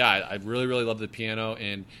yeah, I really, really love the piano,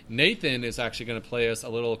 and Nathan is actually going to play us a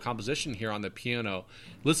little composition here on the piano.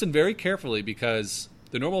 Listen very carefully, because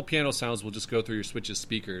the normal piano sounds will just go through your Switch's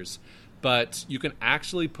speakers, but you can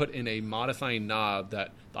actually put in a modifying knob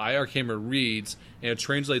that the IR camera reads, and it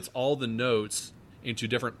translates all the notes into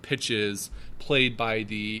different pitches played by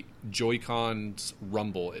the Joy-Con's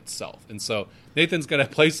rumble itself. And so Nathan's going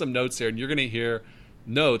to play some notes here, and you're going to hear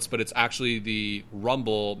notes, but it's actually the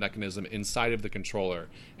rumble mechanism inside of the controller.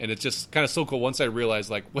 And it's just kind of so cool once I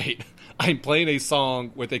realized, like, wait, I'm playing a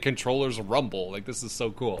song with a controller's rumble. Like, this is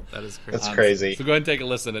so cool. That is crazy. That's crazy. So go ahead and take a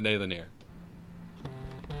listen to Nathan here.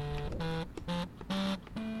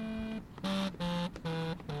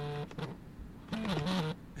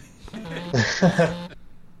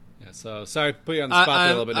 Yeah, so sorry to put you on the spot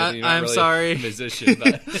there a little bit. You're not I'm really sorry, a musician,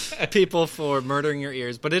 but people, for murdering your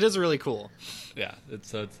ears, but it is really cool. Yeah,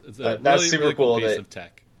 it's a that's really, super really cool cool piece of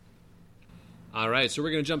tech. All right, so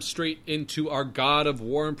we're going to jump straight into our God of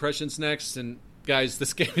War impressions next, and guys,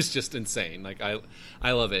 this game is just insane. Like,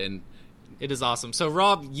 I love it, and It is awesome. So,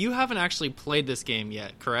 Rob, you haven't actually played this game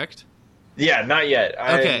yet, correct? Yeah, not yet.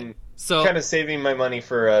 Okay, I'm kind of saving my money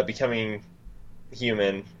for becoming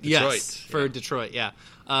human. Yes, for Detroit, yeah.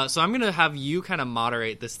 So I'm going to have you kind of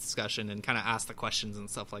moderate this discussion and kind of ask the questions and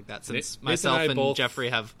stuff like that, since myself and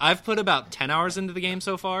Jeffrey I've put about 10 hours into the game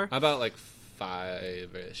so far. About like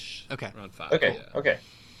 5-ish. Okay. Around 5. Okay, yeah. okay.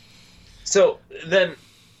 So then,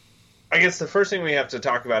 I guess the first thing we have to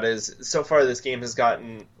talk about is, so far this game has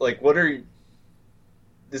gotten, like,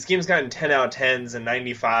 this game's gotten 10 out of 10s and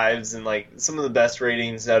 95s and, like, some of the best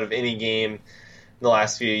ratings out of any game in the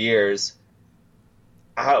last few years.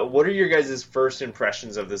 What are your guys' first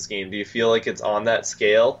impressions of this game? Do you feel like it's on that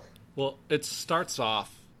scale? Well, it starts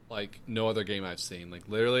off like no other game I've seen. Like,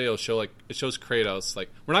 literally, it shows Kratos. Like,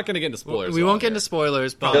 we're not going to get into spoilers. We won't get into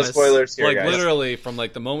spoilers, but no spoilers here, like, guys. Literally, from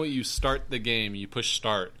like the moment you start the game, you push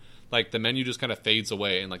start, like the menu just kind of fades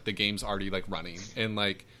away, and like the game's already like running, and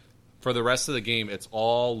like for the rest of the game, it's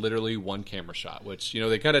all literally one camera shot, which, you know,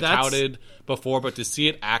 they kind of touted before, but to see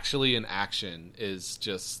it actually in action is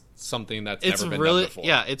just something that's never been done before.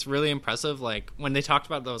 Yeah, it's really impressive. Like, when they talked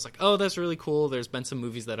about it, I was like, oh, that's really cool. There's been some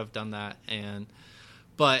movies that have done that,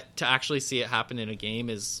 but to actually see it happen in a game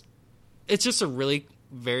it's just a really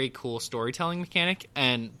very cool storytelling mechanic,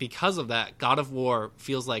 and because of that, God of War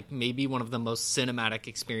feels like maybe one of the most cinematic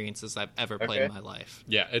experiences I've ever played in my life.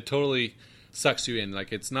 Yeah, it totally sucks you in.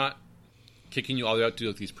 Like, it's not kicking you all the way out to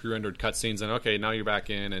like these pre-rendered cutscenes and okay, now you're back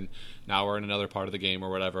in and now we're in another part of the game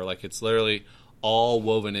or whatever. Like, it's literally all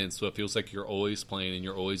woven in, so it feels like you're always playing and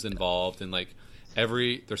you're always involved, and like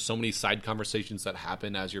there's so many side conversations that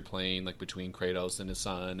happen as you're playing, like between Kratos and his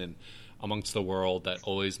son and amongst the world, that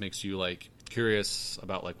always makes you like curious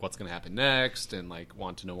about like what's going to happen next and like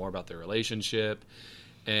want to know more about their relationship.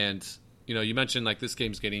 And you know, you mentioned like this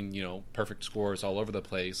game's getting, you know, perfect scores all over the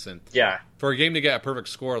place, and for a game to get a perfect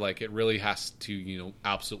score, like it really has to, you know,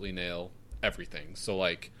 absolutely nail everything. So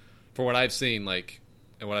like for what I've seen, like,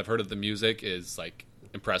 and what I've heard of the music is like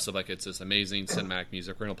impressive. Like, it's this amazing cinematic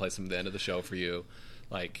music. We're gonna play some at the end of the show for you.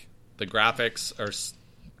 Like, the graphics are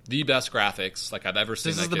the best graphics like I've ever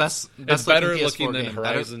seen. This like, is the best. It's better looking than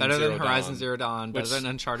Horizon better Zero than Horizon Dawn, Zero Dawn. Better than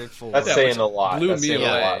Uncharted 4. That's saying a lot. Blew That's me saying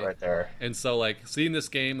away. a lot right there. And so like seeing this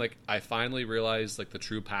game, like I finally realized like the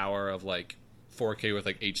true power of like 4K with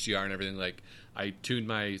like HDR and everything. Like, I tuned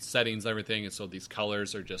my settings and everything, and so these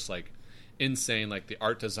colors are just like insane. Like, the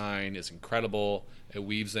art design is incredible. It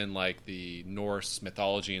weaves in like the Norse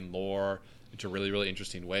mythology and lore into really, really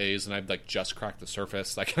interesting ways, and I've like just cracked the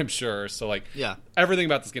surface, like, I'm sure. So like, yeah, everything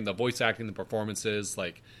about this game, the voice acting, the performances,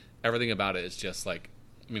 like everything about it is just like,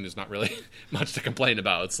 I mean, there's not really much to complain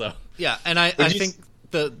about. So yeah, and I think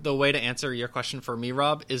the way to answer your question for me,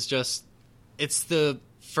 Rob, is just it's the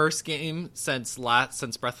first game since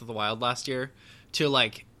Breath of the Wild last year to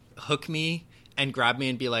like hook me and grab me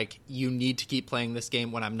and be like, you need to keep playing this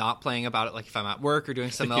game when I'm not playing about it. Like, if I'm at work or doing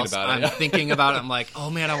something else, I'm thinking about it. I'm like, oh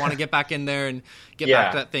man, I want to get back in there and get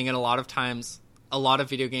back to that thing. And a lot of times, a lot of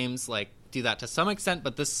video games like do that to some extent,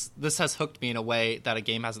 but this has hooked me in a way that a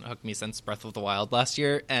game hasn't hooked me since Breath of the Wild last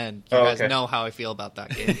year. And you guys know how I feel about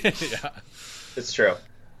that game. Yeah, it's true.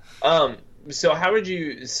 So how would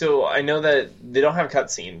you? So I know that they don't have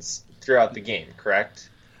cutscenes throughout the game, correct?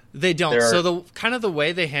 They don't. So the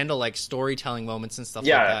way they handle like storytelling moments and stuff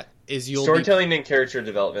like that is storytelling and character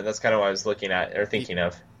development. That's kind of what I was looking at or thinking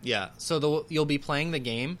of. Yeah. So you'll be playing the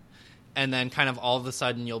game, and then kind of all of a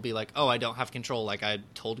sudden you'll be like, oh, I don't have control. Like, I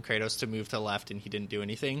told Kratos to move to the left and he didn't do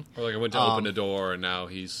anything. Or like I went to open a door and now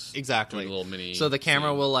he's doing a little mini. So the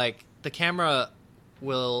camera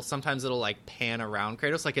will sometimes it'll like pan around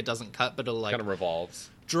Kratos, like it doesn't cut, but it'll like kind of revolves.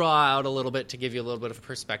 Draw out a little bit to give you a little bit of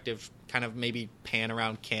perspective, kind of maybe pan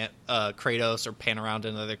around Kratos or pan around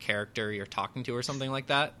another character you're talking to or something like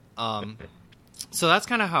that. So that's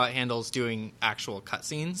kind of how it handles doing actual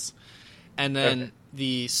cutscenes. And then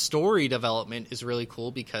the story development is really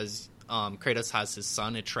cool because Kratos has his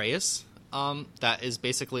son Atreus that is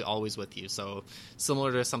basically always with you. So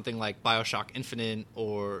similar to something like BioShock Infinite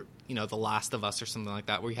or, you know, The Last of Us or something like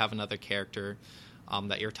that, where you have another character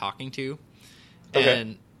that you're talking to.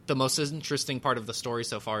 And the most interesting part of the story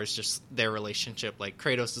so far is just their relationship. Like,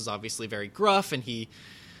 Kratos is obviously very gruff, and he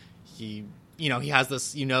has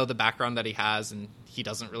this, the background that he has, and he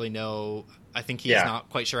doesn't really know. I think he's not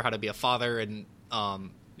quite sure how to be a father, and and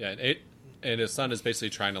his son is basically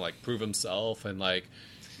trying to like prove himself, and like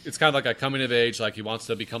it's kind of like a coming of age, like he wants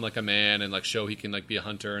to become like a man and like show he can like be a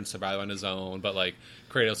hunter and survive on his own, but like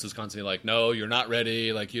Kratos is constantly like, no, you're not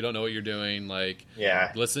ready, like you don't know what you're doing, like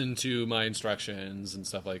listen to my instructions and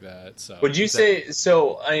stuff like that. So would you say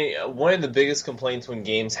one of the biggest complaints when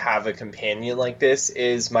games have a companion like this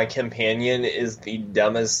is my companion is the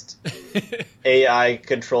dumbest AI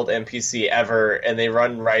controlled NPC ever, and they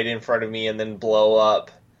run right in front of me and then blow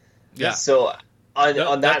up. So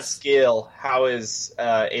on that scale, how is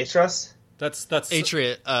Atreus? That's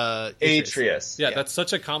Atreus. Atreus. Yeah, that's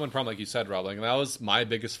such a common problem, like you said, Rob. Like that was my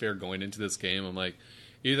biggest fear going into this game. I'm like,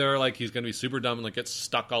 either like he's gonna be super dumb and like get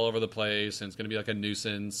stuck all over the place, and it's gonna be like a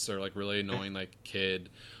nuisance or like really annoying like kid,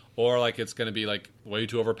 or like it's gonna be like way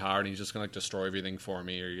too overpowered and he's just gonna like destroy everything for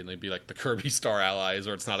me, or you're gonna be like the Kirby Star Allies,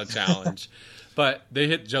 or it's not a challenge. But they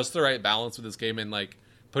hit just the right balance with this game, and like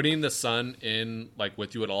putting the sun in like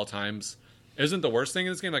with you at all times isn't the worst thing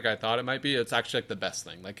in this game like I thought it might be. It's actually like the best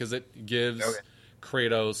thing, like because it gives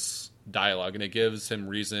Kratos dialogue and it gives him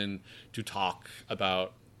reason to talk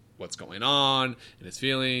about what's going on and his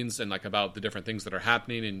feelings and like about the different things that are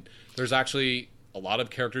happening. And there's actually a lot of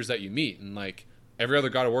characters that you meet, and like every other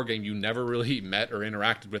God of War game you never really met or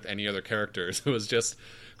interacted with any other characters. It was just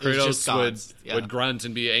Kratos would grunt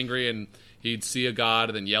and be angry, and he'd see a god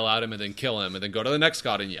and then yell at him and then kill him and then go to the next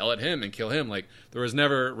god and yell at him and kill him. Like there was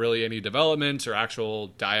never really any development or actual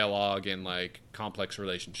dialogue and like complex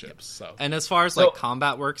relationships. So and as far as like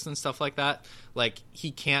combat works and stuff like that, like he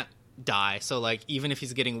can't die. So like even if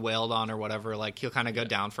he's getting wailed on or whatever, like he'll kind of go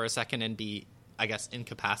down for a second and be, I guess,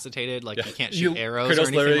 incapacitated. Like he can't shoot arrows or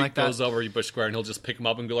anything like that. Goes over you bush square and he'll just pick him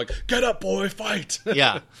up and go like, "Get up, boy, fight!"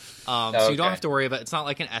 Yeah. So you don't have to worry about. It's not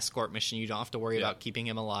like an escort mission. You don't have to worry about keeping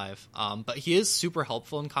him alive. But he is super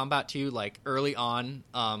helpful in combat too. Like early on,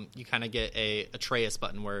 you kind of get a Atreus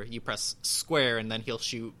button where you press square and then he'll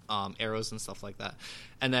shoot arrows and stuff like that.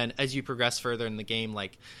 And then as you progress further in the game,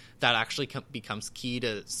 like that actually becomes key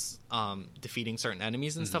to defeating certain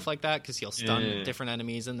enemies and stuff like that, because he'll stun different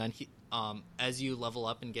enemies, and then as you level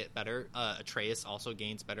up and get better, Atreus also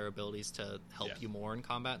gains better abilities to help you more in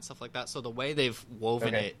combat and stuff like that. So the way they've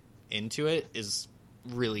woven it into it is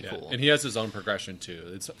really cool. And he has his own progression too.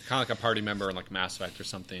 It's kind of like a party member in like Mass Effect or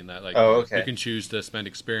something that like you can choose to spend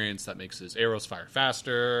experience that makes his arrows fire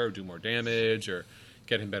faster, or do more damage, or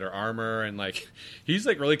get him better armor. And like he's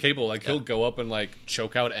like really capable. Like he'll go up and like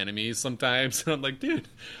choke out enemies sometimes. And I'm like, dude,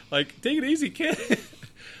 like take it easy, kid.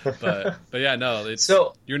 but yeah, no, it's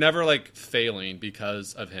you're never like failing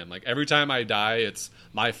because of him. Like every time I die, it's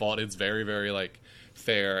my fault. It's very, very like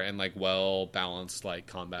fair and like well balanced like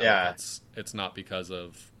combat. Like, it's not because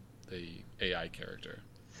of the AI character.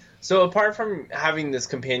 So apart from having this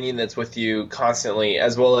companion that's with you constantly,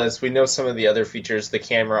 as well as we know some of the other features, the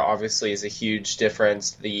camera obviously is a huge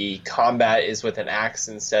difference. The combat is with an axe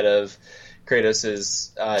instead of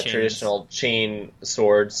Kratos' traditional chain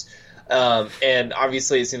swords. And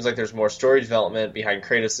obviously it seems like there's more story development behind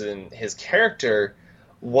Kratos and his character.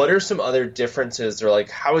 What are some other differences, or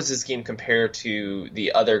like how does this game compare to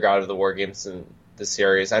the other God of the War games in the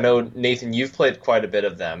series? I know, Nathan, you've played quite a bit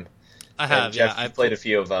of them. I have, Jeff, I've played a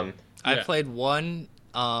few of them. I played one,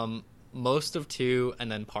 most of two,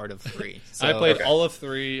 and then part of three. So, I played all of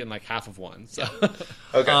three and like half of one. So.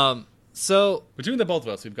 So between the both of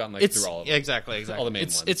us, we've gotten like through all of them. Exactly. All the main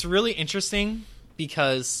ones. It's really interesting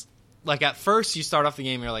because, like, at first you start off the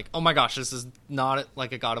game, you're like, oh my gosh, this is not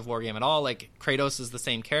like a God of War game at all. Like, Kratos is the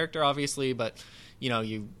same character, obviously, but you know,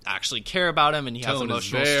 you actually care about him, and he has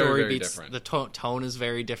emotional story beats. The tone is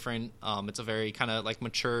very different. It's a very kind of like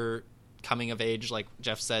mature, coming of age, like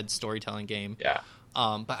Jeff said, storytelling game. Yeah.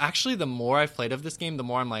 But actually, the more I've played of this game, the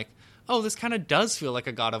more I'm like, oh, this kind of does feel like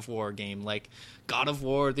a God of War game. Like God of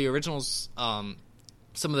War, the originals.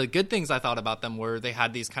 Some of the good things I thought about them were they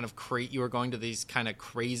had these kind of you were going to these kind of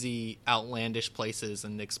crazy, outlandish places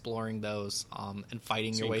and exploring those, and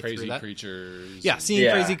fighting your way through that. Creatures. Yeah,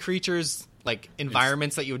 seeing crazy creatures, like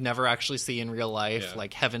environments that you would never actually see in real life,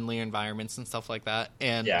 like heavenly environments and stuff like that.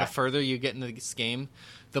 And the further you get into this game,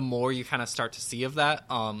 the more you kind of start to see of that.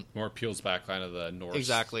 More peels back kind of the Norse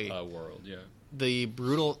world,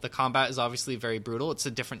 The combat is obviously very brutal. It's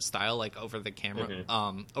a different style, like over the camera,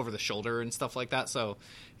 over the shoulder and stuff like that. So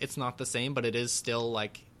it's not the same, but it is still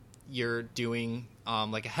like you're doing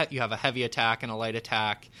you have a heavy attack and a light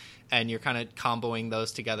attack, and you're kind of comboing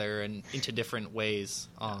those together and into different ways.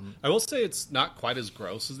 I will say it's not quite as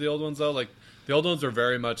gross as the old ones, though. Like the old ones are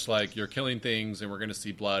very much like you're killing things and we're going to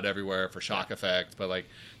see blood everywhere for shock effect. But like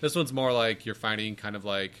this one's more like you're fighting kind of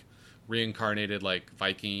like reincarnated like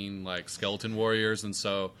Viking like skeleton warriors, and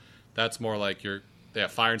so that's more like you're they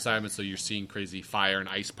have fire inside them, so you're seeing crazy fire and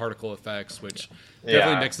ice particle effects, which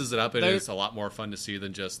definitely mixes it up, and it's a lot more fun to see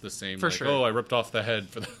than just the same, oh, I ripped off the head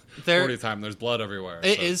for the 40th time, there's blood everywhere.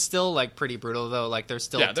 It is still, like, pretty brutal, though. Like, there's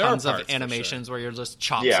still tons of animations where you'll just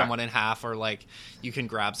chop someone in half, or, like, you can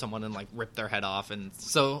grab someone and, like, rip their head off, and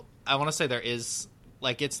so I want to say there is,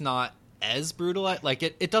 like, it's not as brutal, like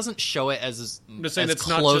it doesn't show it as I'm just saying as it's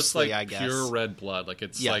closely, not just like I guess. Pure red blood, like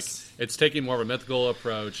it's like it's taking more of a mythical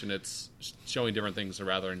approach, and it's showing different things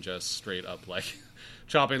rather than just straight up like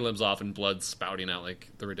chopping limbs off and blood spouting out like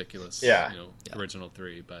the ridiculous original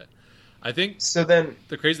 3. But I think so then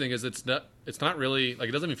the crazy thing is it's not really like,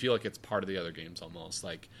 it doesn't even feel like it's part of the other games. Almost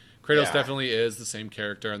like Kratos definitely is the same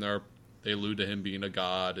character, and they allude to him being a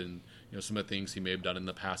god and some of the things he may have done in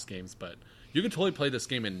the past games, but you can totally play this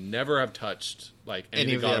game and never have touched like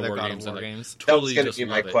any of the God of War games, and like, totally just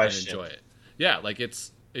love it and enjoy it. Yeah, like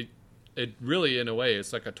it really, in a way,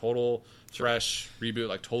 it's like a total fresh reboot,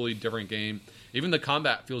 like totally different game. Even the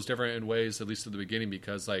combat feels different in ways, at least at the beginning,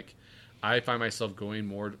 because like I find myself going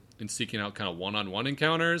more and seeking out kind of one-on-one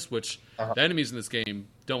encounters, which the enemies in this game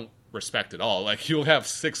don't respect at all. Like you'll have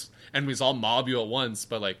 6 enemies all mob you at once,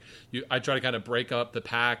 but like I try to kind of break up the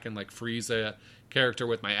pack and like freeze a character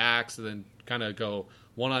with my axe, and then kind of go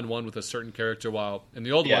one-on-one with a certain character, while in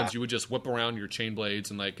the old ones you would just whip around your chain blades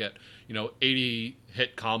and like get 80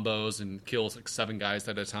 hit combos and kills like 7 guys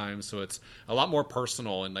at a time. So it's a lot more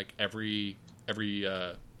personal in like every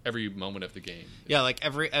moment of the game. Yeah, like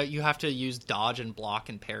you have to use dodge and block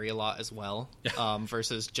and parry a lot as well,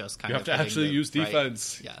 versus just kind of you have to actually use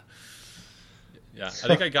defense. Right. Yeah, I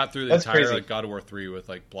think I got through the entire like God of War 3 with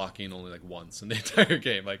like blocking only like once in the entire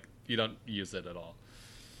game. Like you don't use it at all.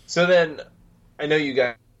 So then, I know you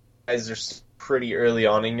guys are pretty early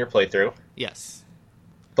on in your playthrough. Yes.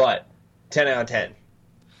 But 10 out of 10,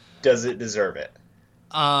 does it deserve it?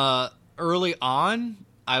 Early on,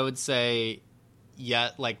 I would say,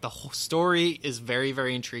 like the whole story is very,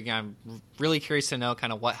 very intriguing. I'm really curious to know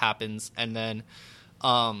kind of what happens, and then,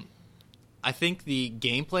 I think the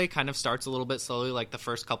gameplay kind of starts a little bit slowly, like the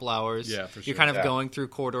first couple hours. Yeah, for sure. You're kind of going through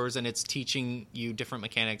corridors, and it's teaching you different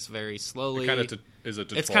mechanics very slowly. It kind of is a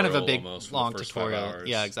tutorial. It's kind of a big, long tutorial.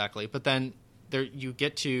 Yeah, exactly. But then you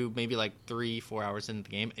get to maybe like 3-4 hours into the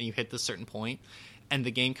game, and you hit this certain point, and the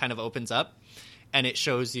game kind of opens up, and it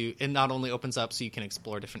shows you. It not only opens up so you can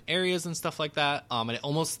explore different areas and stuff like that, and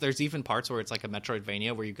there's even parts where it's like a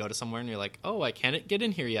Metroidvania where you go to somewhere and you're like, oh, I can't get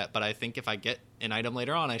in here yet, but I think if I get an item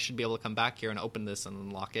later on, I should be able to come back here and open this and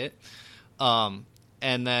unlock it. And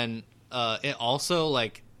then it also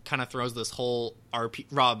like kind of throws this whole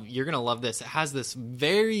Rob, you're gonna love this. It has this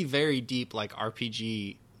very, very deep like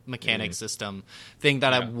RPG mechanic system thing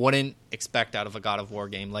that I wouldn't expect out of a God of War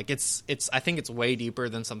game. Like it's I think it's way deeper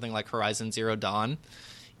than something like Horizon Zero Dawn.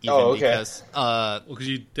 Because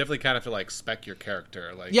you definitely kind of have to like spec your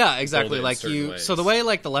character, like exactly, like so the way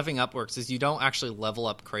like the leveling up works is you don't actually level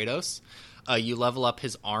up Kratos. You level up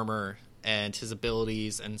his armor and his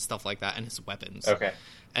abilities and stuff like that, and his weapons.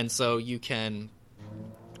 And so you can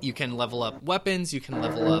level up weapons, you can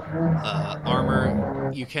level up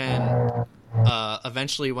armor, you can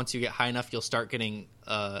eventually, once you get high enough, you'll start getting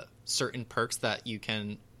certain perks that you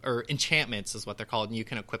can, or enchantments is what they're called, and you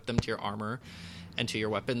can equip them to your armor and to your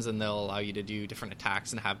weapons, and they'll allow you to do different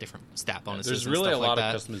attacks and have different stat bonuses. There's really a lot of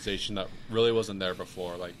customization that really wasn't there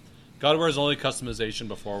before. Like God of War's only customization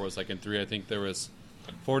before was like in 3. I think there was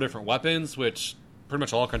 4 different weapons, which pretty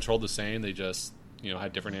much all controlled the same. They just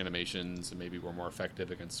had different animations and maybe were more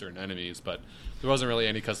effective against certain enemies, but there wasn't really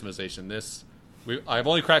any customization. I've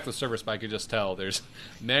only cracked the surface, but I could just tell there's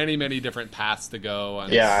many, many different paths to go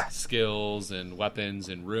on skills and weapons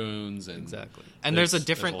and runes and exactly. And there's a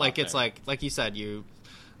different it's like you said, you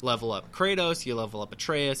level up Kratos, you level up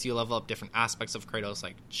Atreus, you level up different aspects of Kratos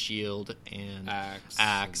like shield and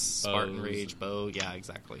axe, Spartan Rage, bow. Yeah,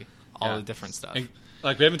 exactly. All the different stuff. And,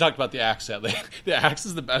 like, we haven't talked about the axe yet. The axe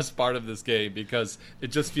is the best part of this game because it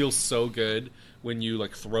just feels so good when you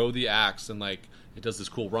like throw the axe and like it does this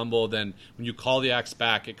cool rumble. Then when you call the axe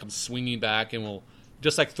back, it comes swinging back and will,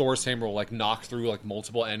 just like Thor's hammer, will like knock through like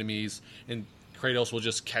multiple enemies, and Kratos will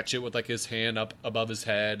just catch it with like his hand up above his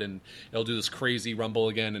head, and it'll do this crazy rumble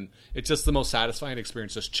again. And it's just the most satisfying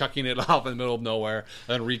experience, just chucking it off in the middle of nowhere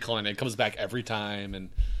and then recalling it. It comes back every time. And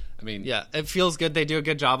I mean, yeah, it feels good. They do a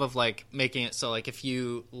good job of like making it so like if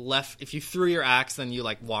you threw your axe, then you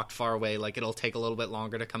like walked far away, like it'll take a little bit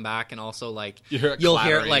longer to come back, and also like you'll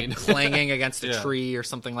hear it like clanging against a tree or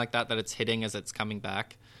something like that it's hitting as it's coming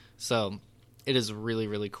back. So it is really,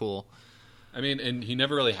 really cool. I mean, and he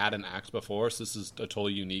never really had an axe before, so this is a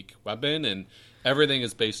totally unique weapon, and everything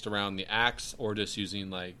is based around the axe or just using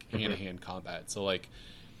like hand-to-hand combat. So like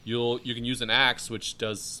you can use an axe, which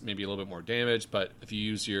does maybe a little bit more damage, but if you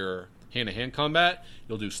use your hand-to-hand combat,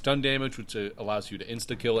 you'll do stun damage, which allows you to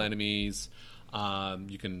insta-kill enemies.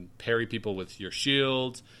 You can parry people with your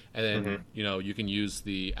shield, and then you can use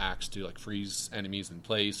the axe to like freeze enemies in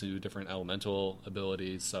place and do different elemental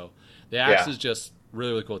abilities. So the axe is just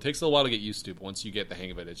really, really cool. It takes a little while to get used to, but once you get the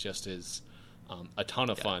hang of it, it just is a ton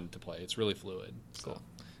of fun to play. It's really fluid. Cool.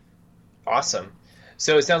 Awesome.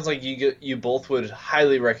 So it sounds like you both would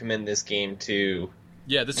highly recommend this game to.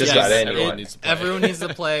 Yeah, this just is about everyone needs to play. Everyone needs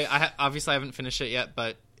to play. Obviously, I haven't finished it yet,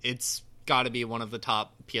 but it's got to be one of the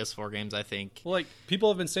top PS4 games, I think. Well, like, people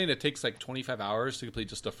have been saying it takes like 25 hours to complete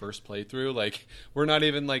just a first playthrough. Like, we're not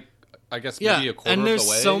even like, I guess maybe a quarter and there's of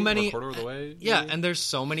the way. So many, a quarter of the way. Yeah, maybe? And there's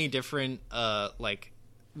so many different like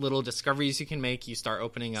little discoveries you can make. You start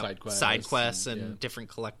opening up side quests and different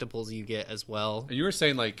collectibles you get as well. And you were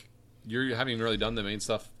saying like you haven't even really done the main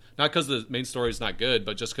stuff. Not because the main story is not good,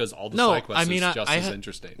 but just because all the side quests is just as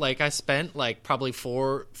interesting. Like, I spent like probably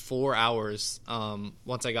four hours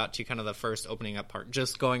once I got to kind of the first opening up part,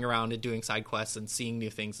 just going around and doing side quests and seeing new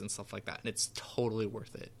things and stuff like that. And it's totally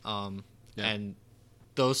worth it. And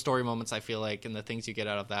those story moments, I feel like, and the things you get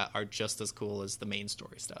out of that are just as cool as the main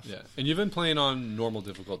story stuff. Yeah, and you've been playing on normal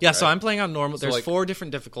difficulty. Yeah, right? So I'm playing on normal. So There's like, 4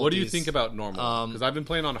 different difficulties. What do you think about normal? Because I've been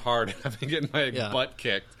playing on hard, and I've been getting my butt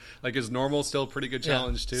kicked. Like, is normal still a pretty good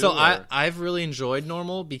challenge too? So I've really enjoyed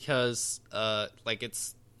normal because like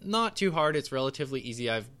it's not too hard. It's relatively easy.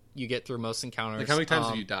 You get through most encounters. Like, how many times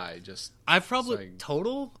have you died? I've probably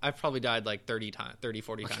died like 30,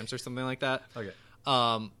 40 times or something like that. Okay.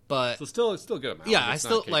 But so still, it's still a good amount. Yeah,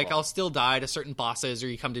 I'll still die to certain bosses, or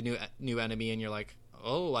you come to new enemy and you're like,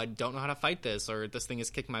 oh, I don't know how to fight this, or this thing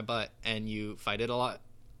is kicking my butt, and you fight it a lot.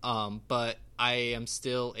 But I am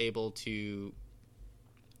still able to.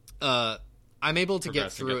 I'm able to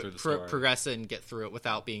get through it, progress and get through it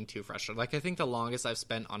without being too frustrated. Like, I think the longest I've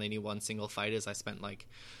spent on any one single fight is I spent like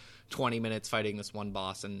 20 minutes fighting this one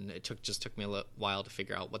boss, and it took me a while to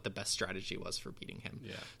figure out what the best strategy was for beating him.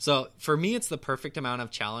 Yeah. So for me, it's the perfect amount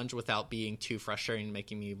of challenge without being too frustrating and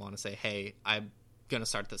making me want to say, hey, I'm going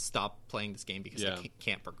to stop playing this game because I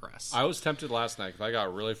can't progress. I was tempted last night because I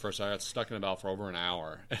got really frustrated. I got stuck in a battle for over an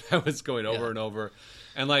hour, and I was going over and over.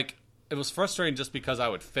 And like, it was frustrating just because I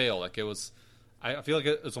would fail. Like, it was... I feel like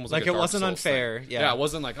it was almost like a it wasn't Dark unfair. Thing. Yeah, it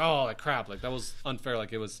wasn't like, oh, like crap. Like, that was unfair.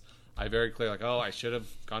 Like, it was... I very clear, like, oh, I should have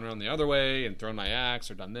gone around the other way and thrown my axe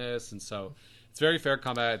or done this. And so it's very fair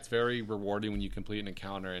combat. It's very rewarding when you complete an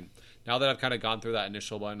encounter. And now that I've kind of gone through that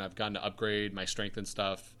initial one, I've gotten to upgrade my strength and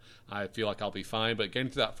stuff. I feel like I'll be fine. But getting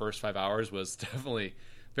through that first 5 hours was definitely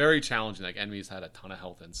very challenging. Like, enemies had a ton of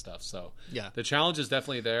health and stuff. So yeah, the challenge is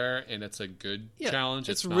definitely there, and it's a good challenge.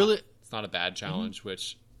 It's not a bad challenge,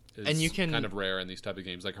 which is kind of rare in these type of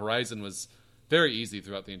games. Like, Horizon was very easy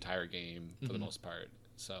throughout the entire game for the most part.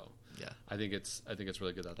 So yeah, I think it's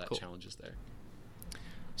really good that challenge is there.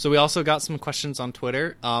 So we also got some questions on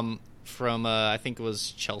Twitter from I think it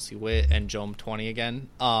was Chelsea Witt and Jome20 again.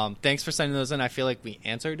 Thanks for sending those in. I feel like we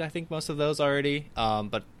answered most of those already.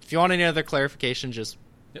 But if you want any other clarification, just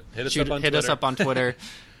hit us up on Twitter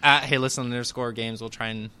at HeyListen_games. We'll try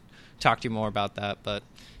and talk to you more about that. But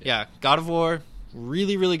yeah, God of War,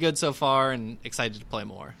 really, really good so far, and excited to play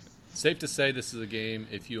more. Safe to say this is a game,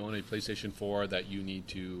 if you own a PlayStation 4, that you need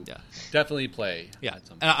to definitely play. Yeah,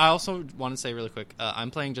 and I also want to say really quick, I'm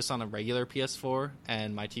playing just on a regular PS4,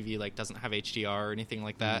 and my TV doesn't have HDR or anything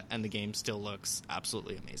like that, and the game still looks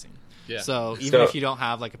absolutely amazing. Yeah. So even if you don't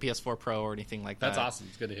have like a PS4 Pro or anything like that, that's awesome.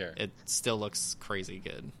 It's good to hear. It still looks crazy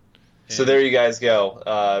good. So there you guys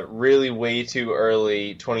go. Really way too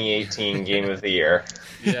early 2018 Game of the Year.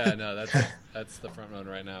 Yeah, no, that's the front run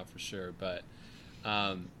right now for sure, but.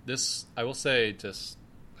 This, I will say, just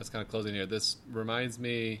that's kind of closing here. This reminds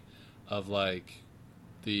me of like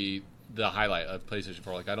the highlight of PlayStation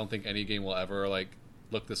 4. Like, I don't think any game will ever like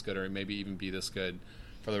look this good or maybe even be this good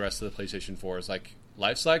for the rest of the PlayStation 4's like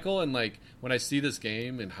life cycle. And like, when I see this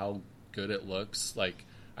game and how good it looks, like,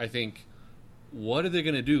 I think, what are they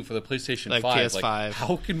going to do for the PlayStation 5? PS5. Like,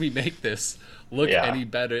 how can we make this look any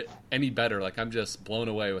better? Like, I'm just blown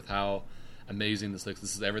away with how amazing this looks.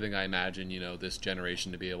 This is everything I imagine, this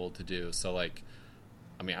generation to be able to do. So, like,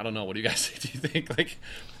 I mean, I don't know. What do you guys think? Do you think, like,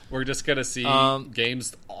 we're just going to see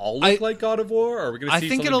games all look like God of War? Or are we going to see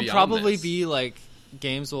something beyond I think it'll probably this? be, like,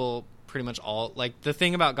 games will pretty much all, like, the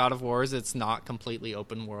thing about God of War is it's not completely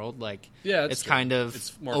open world. Like, it's kind of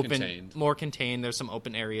it's more open, more contained. There's some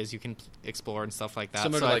open areas you can explore and stuff like that.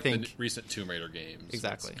 Similar so to I like think, the recent Tomb Raider games.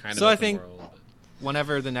 Exactly. Kind so of I think world,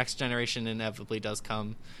 whenever the next generation inevitably does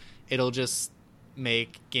come, it'll just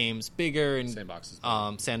make games bigger and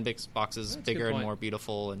sandboxes bigger and more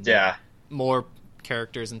beautiful and more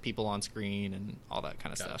characters and people on screen and all that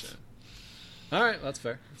kind of stuff. All right, that's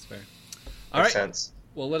fair. Makes sense.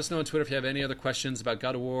 Well, let us know on Twitter if you have any other questions about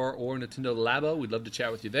God of War or Nintendo Labo. We'd love to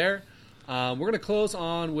chat with you there. We're going to close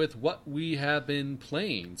on with what we have been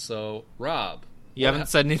playing. So, Rob. You haven't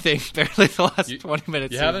said anything barely the last 20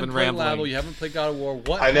 minutes. You haven't been played rambling. Labo. You haven't played God of War.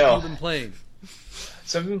 What have you been playing?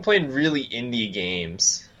 So I've been playing really indie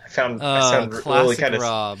games. I sound really kind of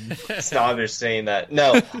snobbish saying that.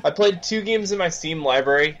 No, I played 2 games in my Steam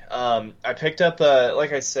library. I picked up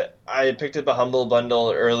I picked up a Humble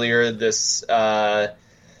Bundle earlier this like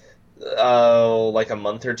a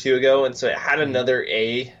month or 2 ago, and so it had another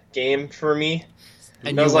A game for me.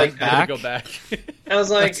 And I was like, go back. I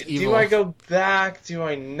was like, do I go back? Do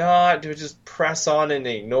I not? Do I just press on and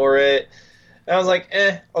ignore it? And I was like,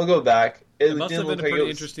 I'll go back. It must have been a pretty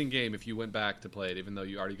interesting game if you went back to play it, even though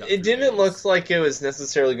you already got it. Didn't look like it was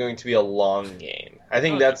necessarily going to be a long game. I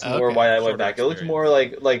think that's more why I went back. It looked more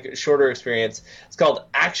like shorter experience. It's called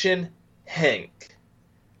Action Henk,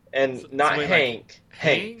 and not Hank.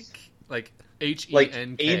 Henk, like Henk. Like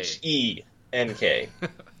Henk.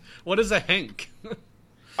 What is a Henk?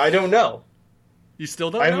 I don't know. You still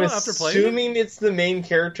don't know after playing? I'm assuming it's the main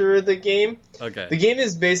character of the game. Okay. The game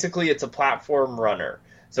is basically it's a platform runner.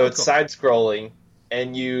 So it's side-scrolling,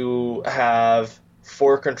 and you have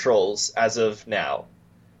 4 controls as of now.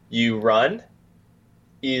 You run,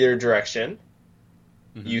 either direction,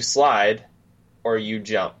 you slide, or you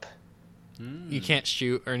jump. You can't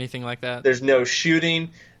shoot or anything like that? There's no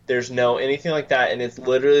shooting, there's no anything like that, and it's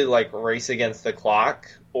literally like race against the clock,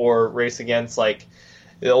 or race against, like,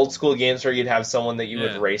 the old-school games where you'd have someone that you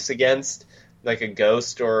would race against. Like a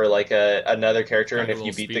ghost or like another character, like and if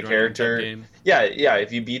you beat the character,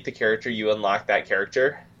 if you beat the character, you unlock that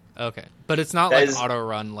character. Okay, but it's not like auto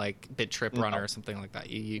run, like Bit Trip Runner or something like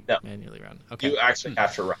that. You manually run. Okay, you actually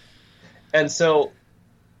have to run, and so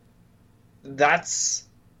that's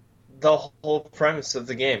the whole premise of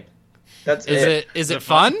the game. That's Is it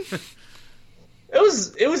fun? It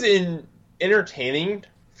was entertaining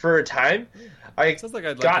for a time. Sounds like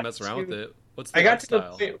I'd like to mess around with it. What's the art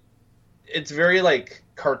style? It's very like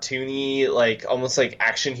cartoony, like almost like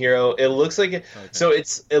Action Hero. It looks like it. Okay. So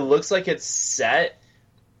it looks like it's set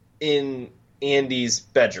in Andy's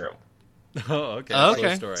bedroom. Oh, okay.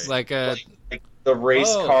 Okay. It's like the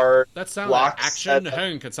race car. That sounds like Action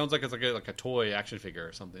Henk. It sounds like it's like a toy action figure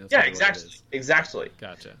or something. That's exactly.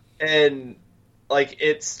 Gotcha. And like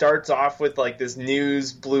it starts off with like this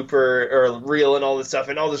news blooper or reel and all this stuff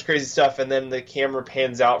and all this crazy stuff, and then the camera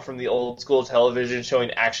pans out from the old school television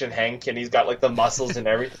showing Action Henk, and he's got like the muscles and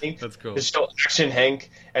everything. That's cool. To show Action Henk,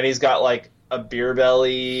 and he's got like a beer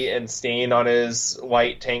belly and stain on his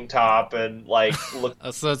white tank top, and like look.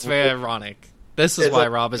 So it's very ironic. This is why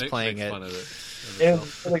Rob is playing it.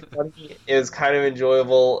 It's really funny. It's kind of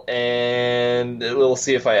enjoyable, and we'll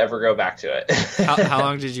see if I ever go back to it. How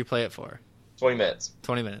long did you play it for? 20 minutes.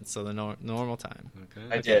 20 minutes, so the normal time.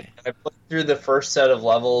 Okay. I did. I played through the first set of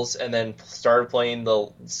levels and then started playing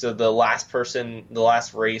the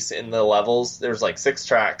last race in the levels. There's like 6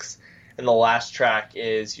 tracks, and the last track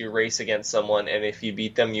is you race against someone, and if you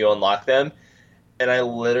beat them, you unlock them. And I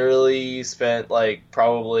literally spent like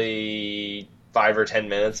probably 5 or 10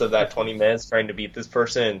 minutes of that 20 minutes trying to beat this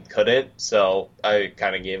person and couldn't, so I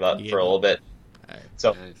kind of gave up for a little bit.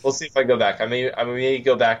 So we'll see if I go back. I may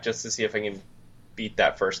go back just to see if I can beat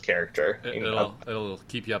that first character. It'll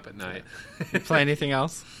keep you up at night. You play anything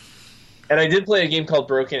else? And I did play a game called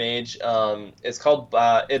Broken Age. It's called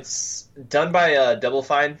it's done by Double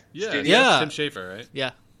Fine Studios. Yeah, Tim Schafer, right?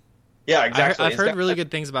 Yeah, exactly. I've heard really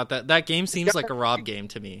good things about that. That game seems like a Rob game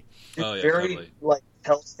to me. It's very totally. Like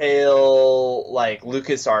Telltale, like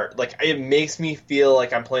LucasArts. Like it makes me feel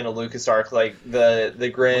like I'm playing a LucasArts, like the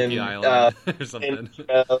grim or something.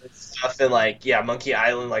 Stuff, and like Monkey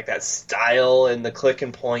Island, like that style and the click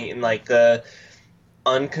and point and like the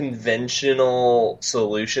unconventional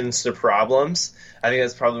solutions to problems. I think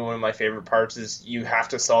that's probably one of my favorite parts is you have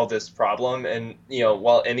to solve this problem, and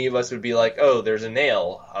while any of us would be like, oh, there's a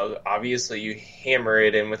nail, obviously you hammer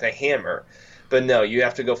it in with a hammer. But no, you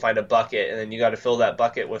have to go find a bucket, and then you got to fill that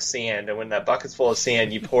bucket with sand. And when that bucket's full of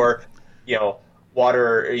sand, you pour,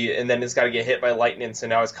 water, and then it's got to get hit by lightning. So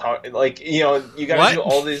now it's you got to do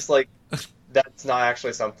all these like. That's not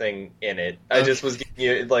actually something in it. I just was giving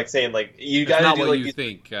you like saying like you got to do what like you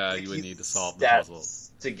think you would need to solve the puzzle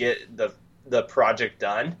to get the project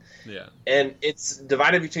done. Yeah, and it's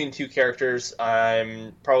divided between two characters.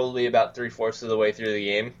 I'm probably about 3/4 of the way through the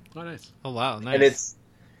game. Oh, nice! Oh, wow, nice! And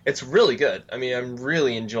it's really good. I mean, I'm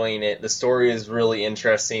really enjoying it. The story is really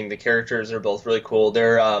interesting. The characters are both really cool.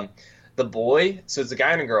 They're the boy, so it's a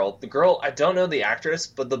guy and a girl. The girl, I don't know the actress,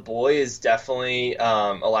 but the boy is definitely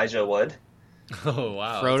Elijah Wood. Oh,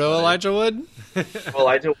 wow. Frodo Elijah Wood?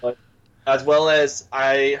 Elijah Wood. As well as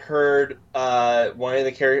I heard one of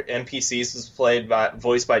the NPCs was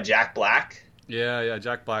voiced by Jack Black. Yeah,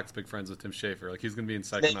 Jack Black's big friends with Tim Schafer. Like, he's going to be in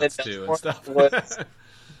Psychonauts 2 and stuff.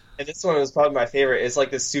 And this one was probably my favorite. It's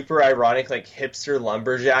like this super ironic, like, hipster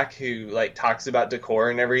lumberjack who, like, talks about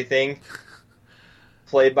decor and everything.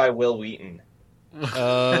 Played by Will Wheaton.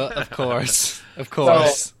 Of course. Of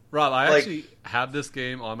course. So, Rob, I actually have this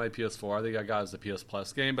game on my PS4. I think I got it as a PS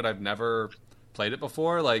Plus game, but I've never played it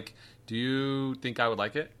before. Like, do you think I would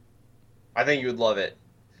like it? I think you would love it.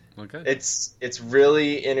 Okay. It's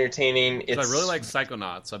really entertaining. I really like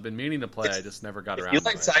Psychonauts. I've been meaning to play. I just never got around to it. If you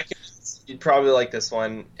like Psychonauts, you'd probably like this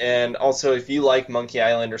one. And also, if you like Monkey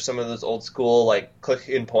Island or some of those old school, like, click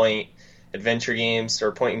and point adventure games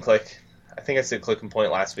or point and click. I think I said click and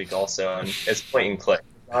point last week also, and it's point and click.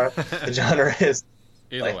 The genre is...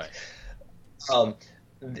 Either way.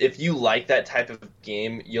 If you like that type of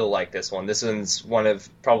game, you'll like this one. This one's one of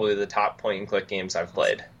probably the top point and click games I've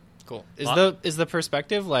played. Cool. Is the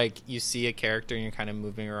perspective like you see a character and you're kind of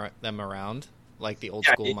moving them around, like the old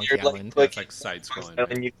school Monkey Island? It's like side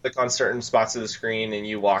scrolling. And you click on certain spots of the screen and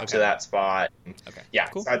you walk to that spot. Okay. Yeah,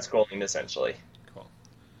 cool. Side scrolling essentially. Cool.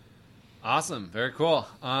 Awesome. Very cool.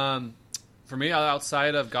 For me,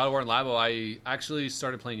 outside of God of War and Labo, I actually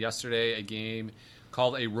started playing yesterday a game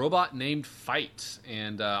called A Robot Named Fight,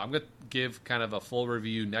 and I'm going to give kind of a full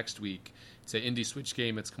review next week. It's an indie Switch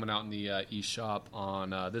game. It's coming out in the eShop on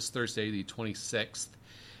this Thursday, the 26th,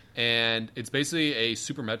 and it's basically a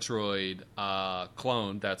Super Metroid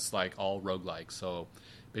clone that's like all roguelike. So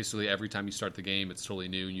basically every time you start the game, it's totally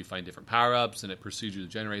new, and you find different power-ups, and it procedurally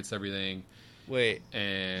generates everything. Wait.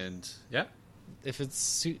 And, yeah. If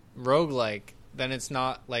it's roguelike, then it's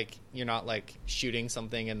not like you're not like shooting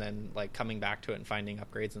something and then like coming back to it and finding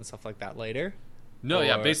upgrades and stuff like that later. No,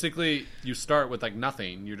 yeah, basically you start with like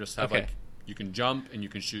nothing. You just have like you can jump and you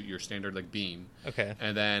can shoot your standard like beam. Okay.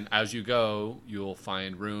 And then as you go, you'll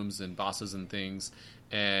find rooms and bosses and things,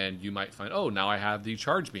 and you might find, oh, now I have the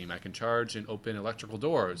charge beam. I can charge and open electrical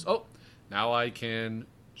doors. Oh, now I can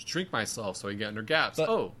shrink myself so I can get under gaps.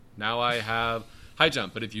 Oh, now I have high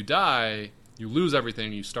jump. But if you die, you lose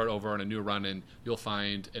everything, you start over on a new run, and you'll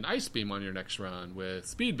find an ice beam on your next run with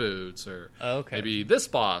speed boots, or maybe this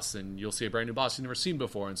boss, and you'll see a brand new boss you've never seen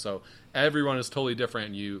before. And so every run is totally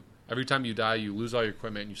different, and every time you die, you lose all your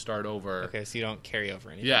equipment, and you start over. Okay, so you don't carry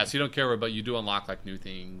over anything. Yeah, so you don't carry over, but you do unlock like new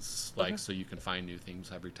things, so you can find new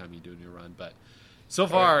things every time you do a new run. But so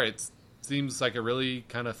far, it seems like a really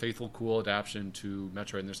kind of faithful, cool adaptation to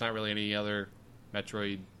Metroid, and there's not really any other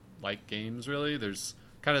Metroid-like games, really. There's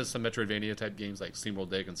kind of some Metroidvania type games like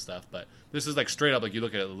SteamWorld Dig and stuff, but this is like straight up, like you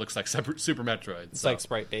look at it, it looks like Super Metroid. It's like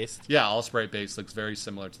sprite based. Yeah, all sprite based. Looks very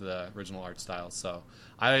similar to the original art style. So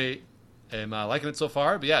I am liking it so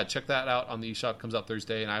far. But yeah, check that out on the eShop. Comes out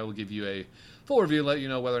Thursday, and I will give you a full review and let you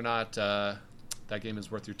know whether or not that game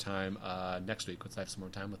is worth your time next week once I have some more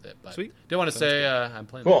time with it. But sweet. Did want to say I'm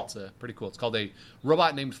playing it. It's pretty cool. It's called A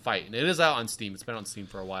Robot Named Fight, and it is out on Steam. It's been on Steam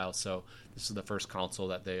for a while, so this is the first console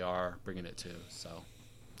that they are bringing it to. So.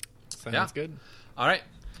 Sounds good. All right.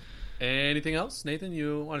 Anything else, Nathan?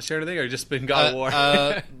 You want to share anything, or just been God of War?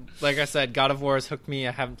 Like I said, God of War has hooked me.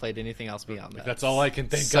 I haven't played anything else beyond that. That's all I can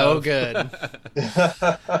think of. So good.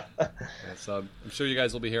 So I'm sure you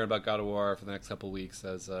guys will be hearing about God of War for the next couple of weeks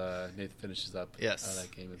as Nathan finishes up that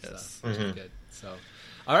game and stuff. Which is good. So,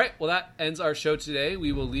 all right. Well, that ends our show today.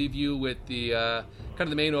 We will leave you with the kind of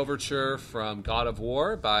the main overture from God of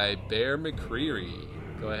War by Bear McCreary.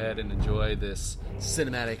 Go ahead and enjoy this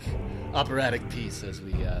cinematic, operatic piece as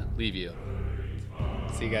we leave you.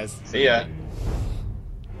 See you guys. See ya.